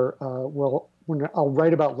 where I'll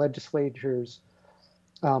write about legislatures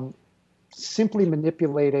simply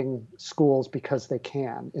manipulating schools because they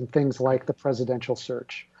can in things like the presidential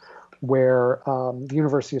search, where the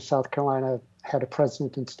University of South Carolina had a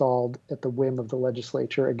president installed at the whim of the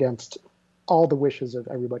legislature against all the wishes of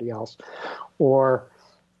everybody else. Or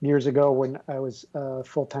years ago when I was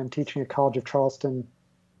full-time teaching at College of Charleston,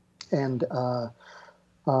 and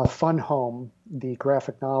Fun Home, the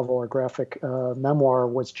graphic novel or graphic memoir,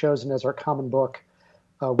 was chosen as our common book.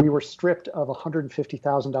 We were stripped of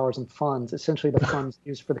 $150,000 in funds, essentially the funds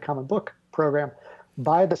used for the Common Book program,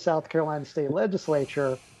 by the South Carolina State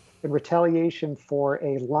Legislature in retaliation for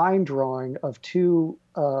a line drawing of two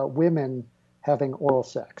women having oral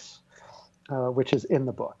sex, which is in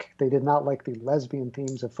the book. They did not like the lesbian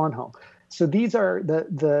themes of Fun Home. So these are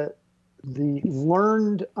the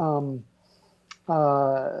learned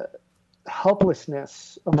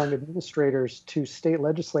helplessness among administrators to state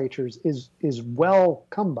legislatures is well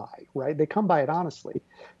come by, right? They come by it honestly,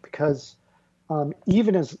 because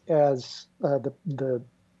even as the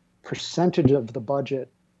percentage of the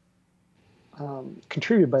budget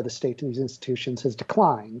contributed by the state to these institutions has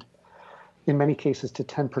declined, in many cases to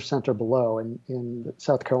 10% or below. And in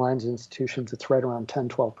South Carolina's institutions, it's right around 10,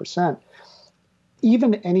 12%.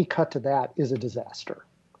 Even any cut to that is a disaster.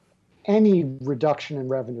 Any reduction in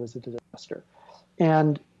revenue is a disaster.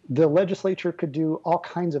 And the legislature could do all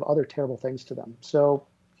kinds of other terrible things to them. So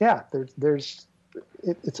yeah,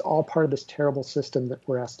 it's all part of this terrible system that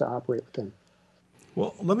we're asked to operate within.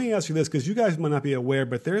 Well, let me ask you this, because you guys might not be aware,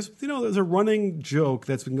 but there's a running joke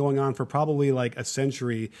that's been going on for probably like a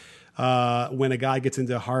century. When a guy gets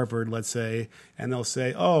into Harvard, let's say, and they'll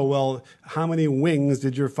say, "Oh, well, how many wings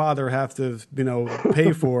did your father have to,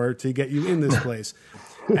 pay for to get you in this place?"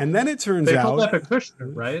 And then it turns out, they call that a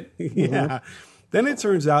cushion, right? Yeah. Then it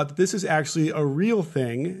turns out that this is actually a real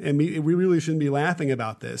thing, and we really shouldn't be laughing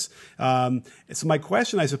about this. So my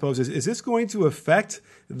question, I suppose, is this going to affect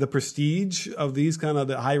the prestige of these kind of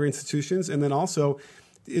the higher institutions? And then also,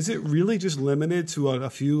 is it really just limited to a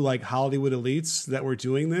few like Hollywood elites that were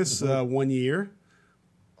doing this 1 year?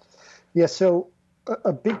 Yeah, so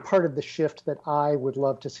a big part of the shift that I would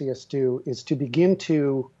love to see us do is to begin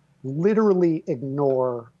to literally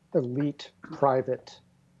ignore elite private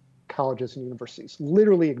colleges and universities,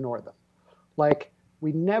 literally ignore them. Like,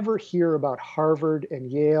 we never hear about Harvard and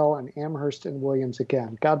Yale and Amherst and Williams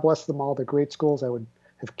again. God bless them all. They're great schools. I would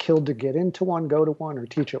have killed to get into one, go to one, or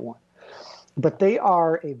teach at one. But they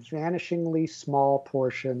are a vanishingly small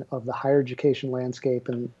portion of the higher education landscape,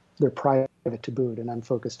 and they're private to boot, and I'm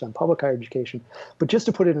focused on public higher education. But just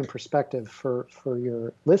to put it in perspective for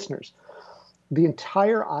your listeners, the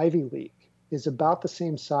entire Ivy League is about the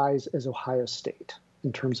same size as Ohio State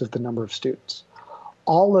in terms of the number of students.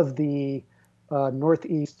 All of the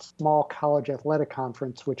Northeast Small College Athletic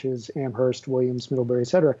Conference, which is Amherst, Williams, Middlebury, et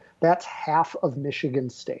cetera, that's half of Michigan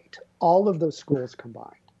State. All of those schools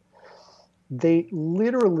combined. They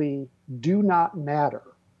literally do not matter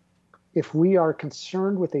if we are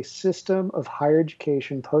concerned with a system of higher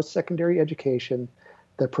education, post-secondary education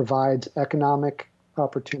that provides economic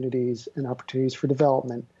opportunities and opportunities for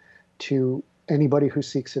development to anybody who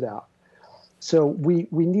seeks it out. So we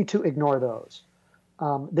need to ignore those.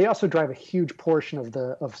 They also drive a huge portion of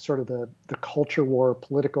the culture war,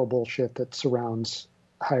 political bullshit that surrounds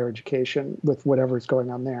higher education with whatever is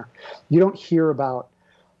going on there. You don't hear about.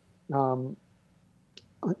 No,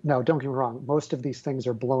 don't get me wrong. Most of these things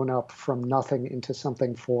are blown up from nothing into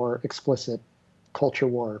something for explicit culture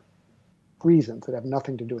war reasons that have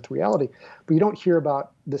nothing to do with reality. But you don't hear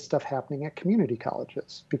about this stuff happening at community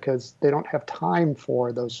colleges because they don't have time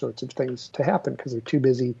for those sorts of things to happen because they're too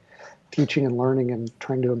busy teaching and learning and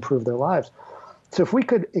trying to improve their lives. So if we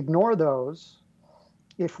could ignore those,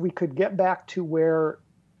 if we could get back to where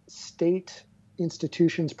state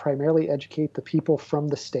institutions primarily educate the people from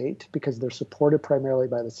the state because they're supported primarily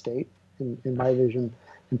by the state, in my vision,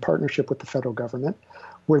 in partnership with the federal government,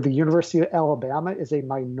 where the University of Alabama is a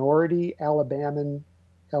minority Alabamian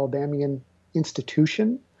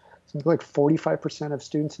institution. Something like 45% of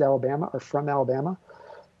students at Alabama are from Alabama.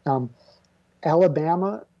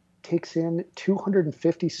 Alabama takes in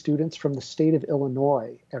 250 students from the state of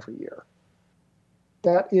Illinois every year.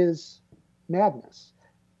 That is madness.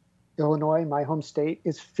 Illinois, my home state,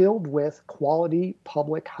 is filled with quality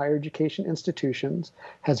public higher education institutions,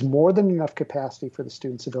 has more than enough capacity for the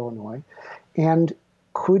students of Illinois, and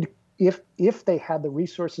could, if they had the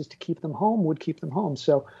resources to keep them home, would keep them home.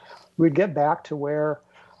 So we'd get back to where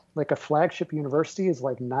like a flagship university is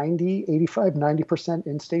like 90%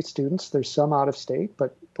 in-state students. There's some out of state,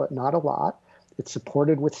 but not a lot. It's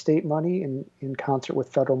supported with state money in concert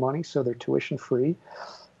with federal money, so they're tuition free.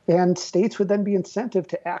 And states would then be incented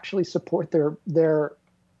to actually support their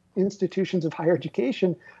institutions of higher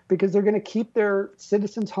education because they're going to keep their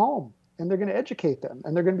citizens home and they're going to educate them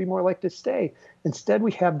and they're going to be more likely to stay. Instead,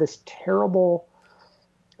 we have this terrible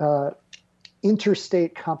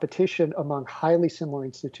interstate competition among highly similar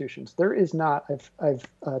institutions. There is not, I've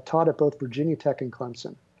taught at both Virginia Tech and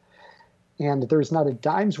Clemson, and there's not a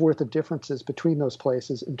dime's worth of differences between those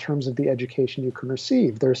places in terms of the education you can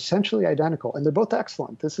receive. They're essentially identical, and they're both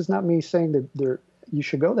excellent. This is not me saying that you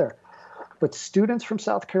should go there. But students from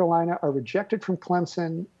South Carolina are rejected from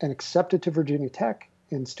Clemson and accepted to Virginia Tech,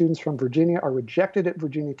 and students from Virginia are rejected at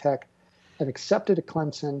Virginia Tech and accepted at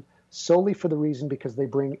Clemson solely for the reason because they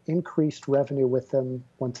bring increased revenue with them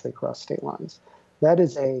once they cross state lines. That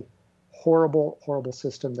is a horrible, horrible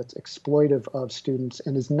system that's exploitive of students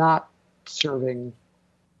and is not serving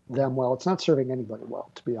them well. It's not serving anybody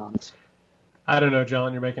well, to be honest. I don't know,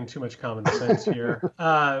 John, you're making too much common sense here.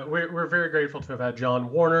 We're very grateful to have had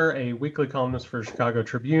John Warner, a weekly columnist for Chicago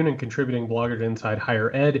Tribune and contributing blogger to Inside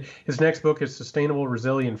Higher Ed. His next book is Sustainable,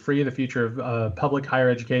 Resilient, Free, The Future of Public Higher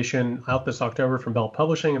Education, out this October from Belt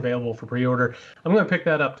Publishing, available for pre-order. I'm going to pick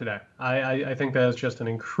that up today. I think that is just an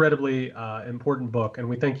incredibly important book, and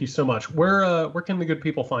we thank you so much. Where can the good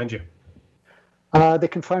people find you? They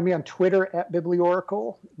can find me on Twitter at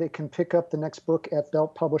Biblioracle. They can pick up the next book at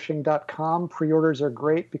beltpublishing.com. Pre-orders are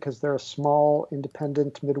great because they're a small,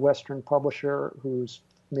 independent Midwestern publisher who's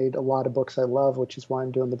made a lot of books I love, which is why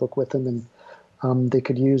I'm doing the book with them. And they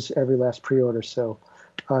could use every last pre-order. So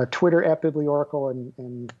Twitter at Biblioracle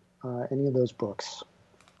and any of those books.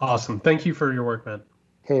 Awesome. Thank you for your work, man.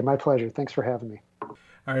 Hey, my pleasure. Thanks for having me. All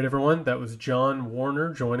right, everyone. That was John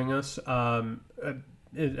Warner joining us.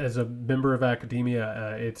 As a member of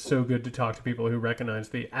academia, it's so good to talk to people who recognize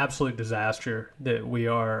the absolute disaster that we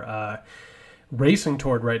are racing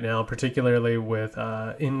toward right now, particularly with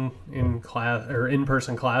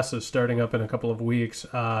in-person classes starting up in a couple of weeks,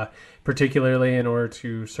 particularly in order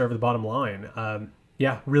to serve the bottom line.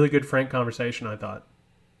 Really good, frank conversation, I thought.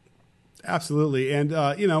 Absolutely. And,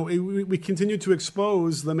 we continue to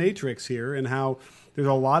expose the matrix here and how there's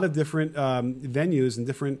a lot of different venues and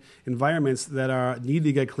different environments that need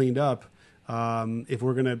to get cleaned up if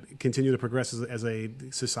we're going to continue to progress as a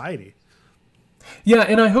society. Yeah,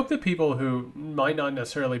 and I hope that people who might not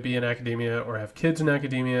necessarily be in academia or have kids in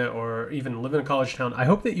academia or even live in a college town, I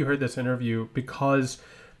hope that you heard this interview because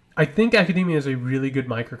I think academia is a really good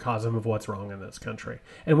microcosm of what's wrong in this country.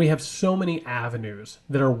 And we have so many avenues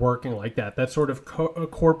that are working like that. That sort of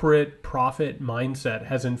corporate profit mindset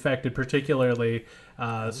has infected, particularly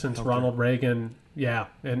since Ronald Reagan. Yeah,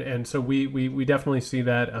 and so we definitely see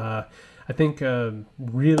that, I think,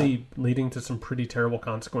 really leading to some pretty terrible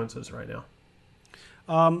consequences right now.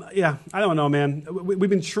 I don't know, man. We've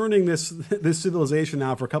been churning this civilization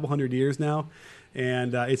now for a couple hundred years now.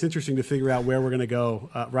 And it's interesting to figure out where we're going to go,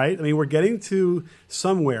 right? I mean, we're getting to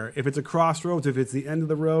somewhere. If it's a crossroads, if it's the end of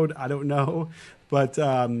the road, I don't know. But,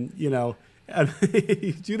 you do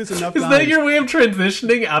this enough times. Is that your way of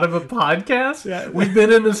transitioning out of a podcast? Yeah. We've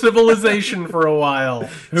been in a civilization for a while.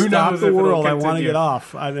 Who Stop knows the if it'll world. I want to continue. get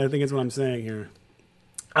off. I think is what I'm saying here.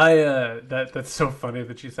 That's so funny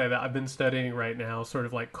that you say that. I've been studying right now sort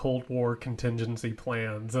of like Cold War contingency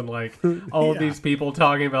plans and like all of these people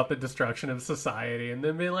talking about the destruction of society and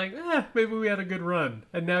then being like, maybe we had a good run.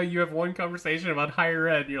 And now you have one conversation about higher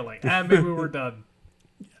ed and you're like, maybe we're done.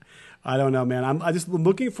 I don't know, man. I'm just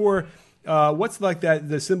looking for what's like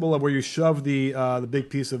the symbol of where you shove the big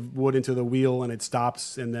piece of wood into the wheel and it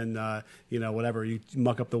stops, and then whatever, you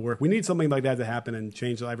muck up the work. We need something like that to happen and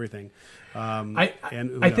change everything. I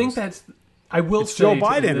think that's. I will it's say Joe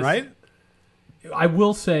Biden, right? I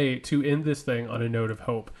will say, to end this thing on a note of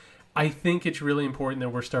hope, I think it's really important that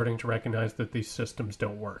we're starting to recognize that these systems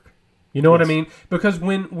don't work. You know what I mean? Because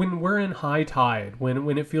when we're in high tide,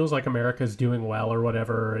 when it feels like America's doing well or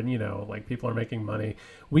whatever, and like people are making money,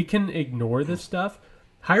 we can ignore this stuff.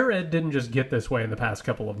 Higher ed didn't just get this way in the past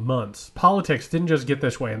couple of months. Politics didn't just get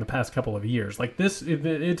this way in the past couple of years. Like this,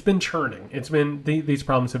 it's been churning. It's been these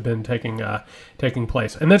problems have been taking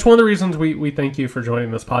place, and that's one of the reasons we thank you for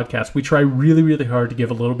joining this podcast. We try really, really hard to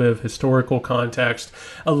give a little bit of historical context,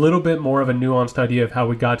 a little bit more of a nuanced idea of how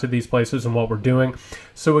we got to these places and what we're doing.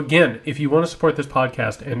 So again, if you want to support this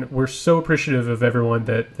podcast, and we're so appreciative of everyone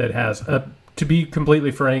that has, to be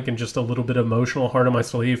completely frank and just a little bit of emotional heart on my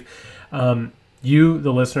sleeve. You,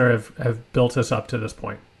 the listener, have built us up to this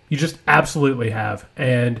point. You just absolutely have.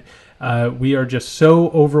 And we are just so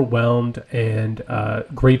overwhelmed and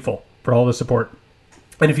grateful for all the support.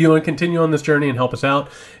 And if you want to continue on this journey and help us out,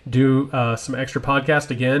 do some extra podcast.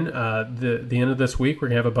 Again, the end of this week, we're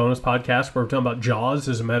going to have a bonus podcast where we're talking about Jaws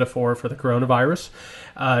as a metaphor for the coronavirus.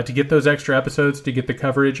 To get those extra episodes, to get the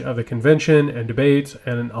coverage of the convention and debates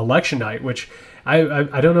and election night, which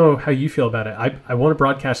I don't know how you feel about it. I want to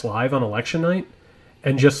broadcast live on election night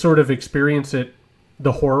and just sort of experience it,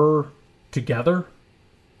 the horror together,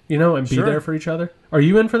 and be there for each other. Are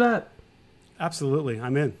you in for that? Absolutely.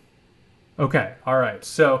 I'm in. Okay. All right.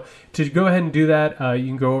 So to go ahead and do that, you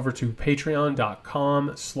can go over to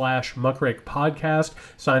patreon.com/muckrakepodcast.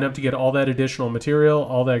 Sign up to get all that additional material,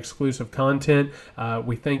 all that exclusive content.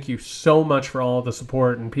 We thank you so much for all the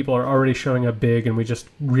support, and people are already showing up big, and we just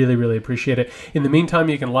really, really appreciate it. In the meantime,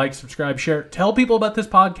 you can like, subscribe, share, tell people about this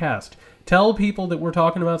podcast. Tell people that we're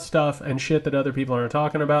talking about stuff and shit that other people aren't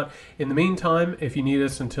talking about. In the meantime, if you need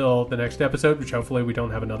us until the next episode, which hopefully we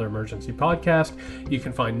don't have another emergency podcast, you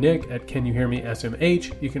can find Nick at Can You Hear Me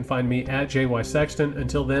SMH. You can find me at JY Sexton.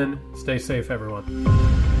 Until then, stay safe,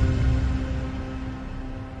 everyone.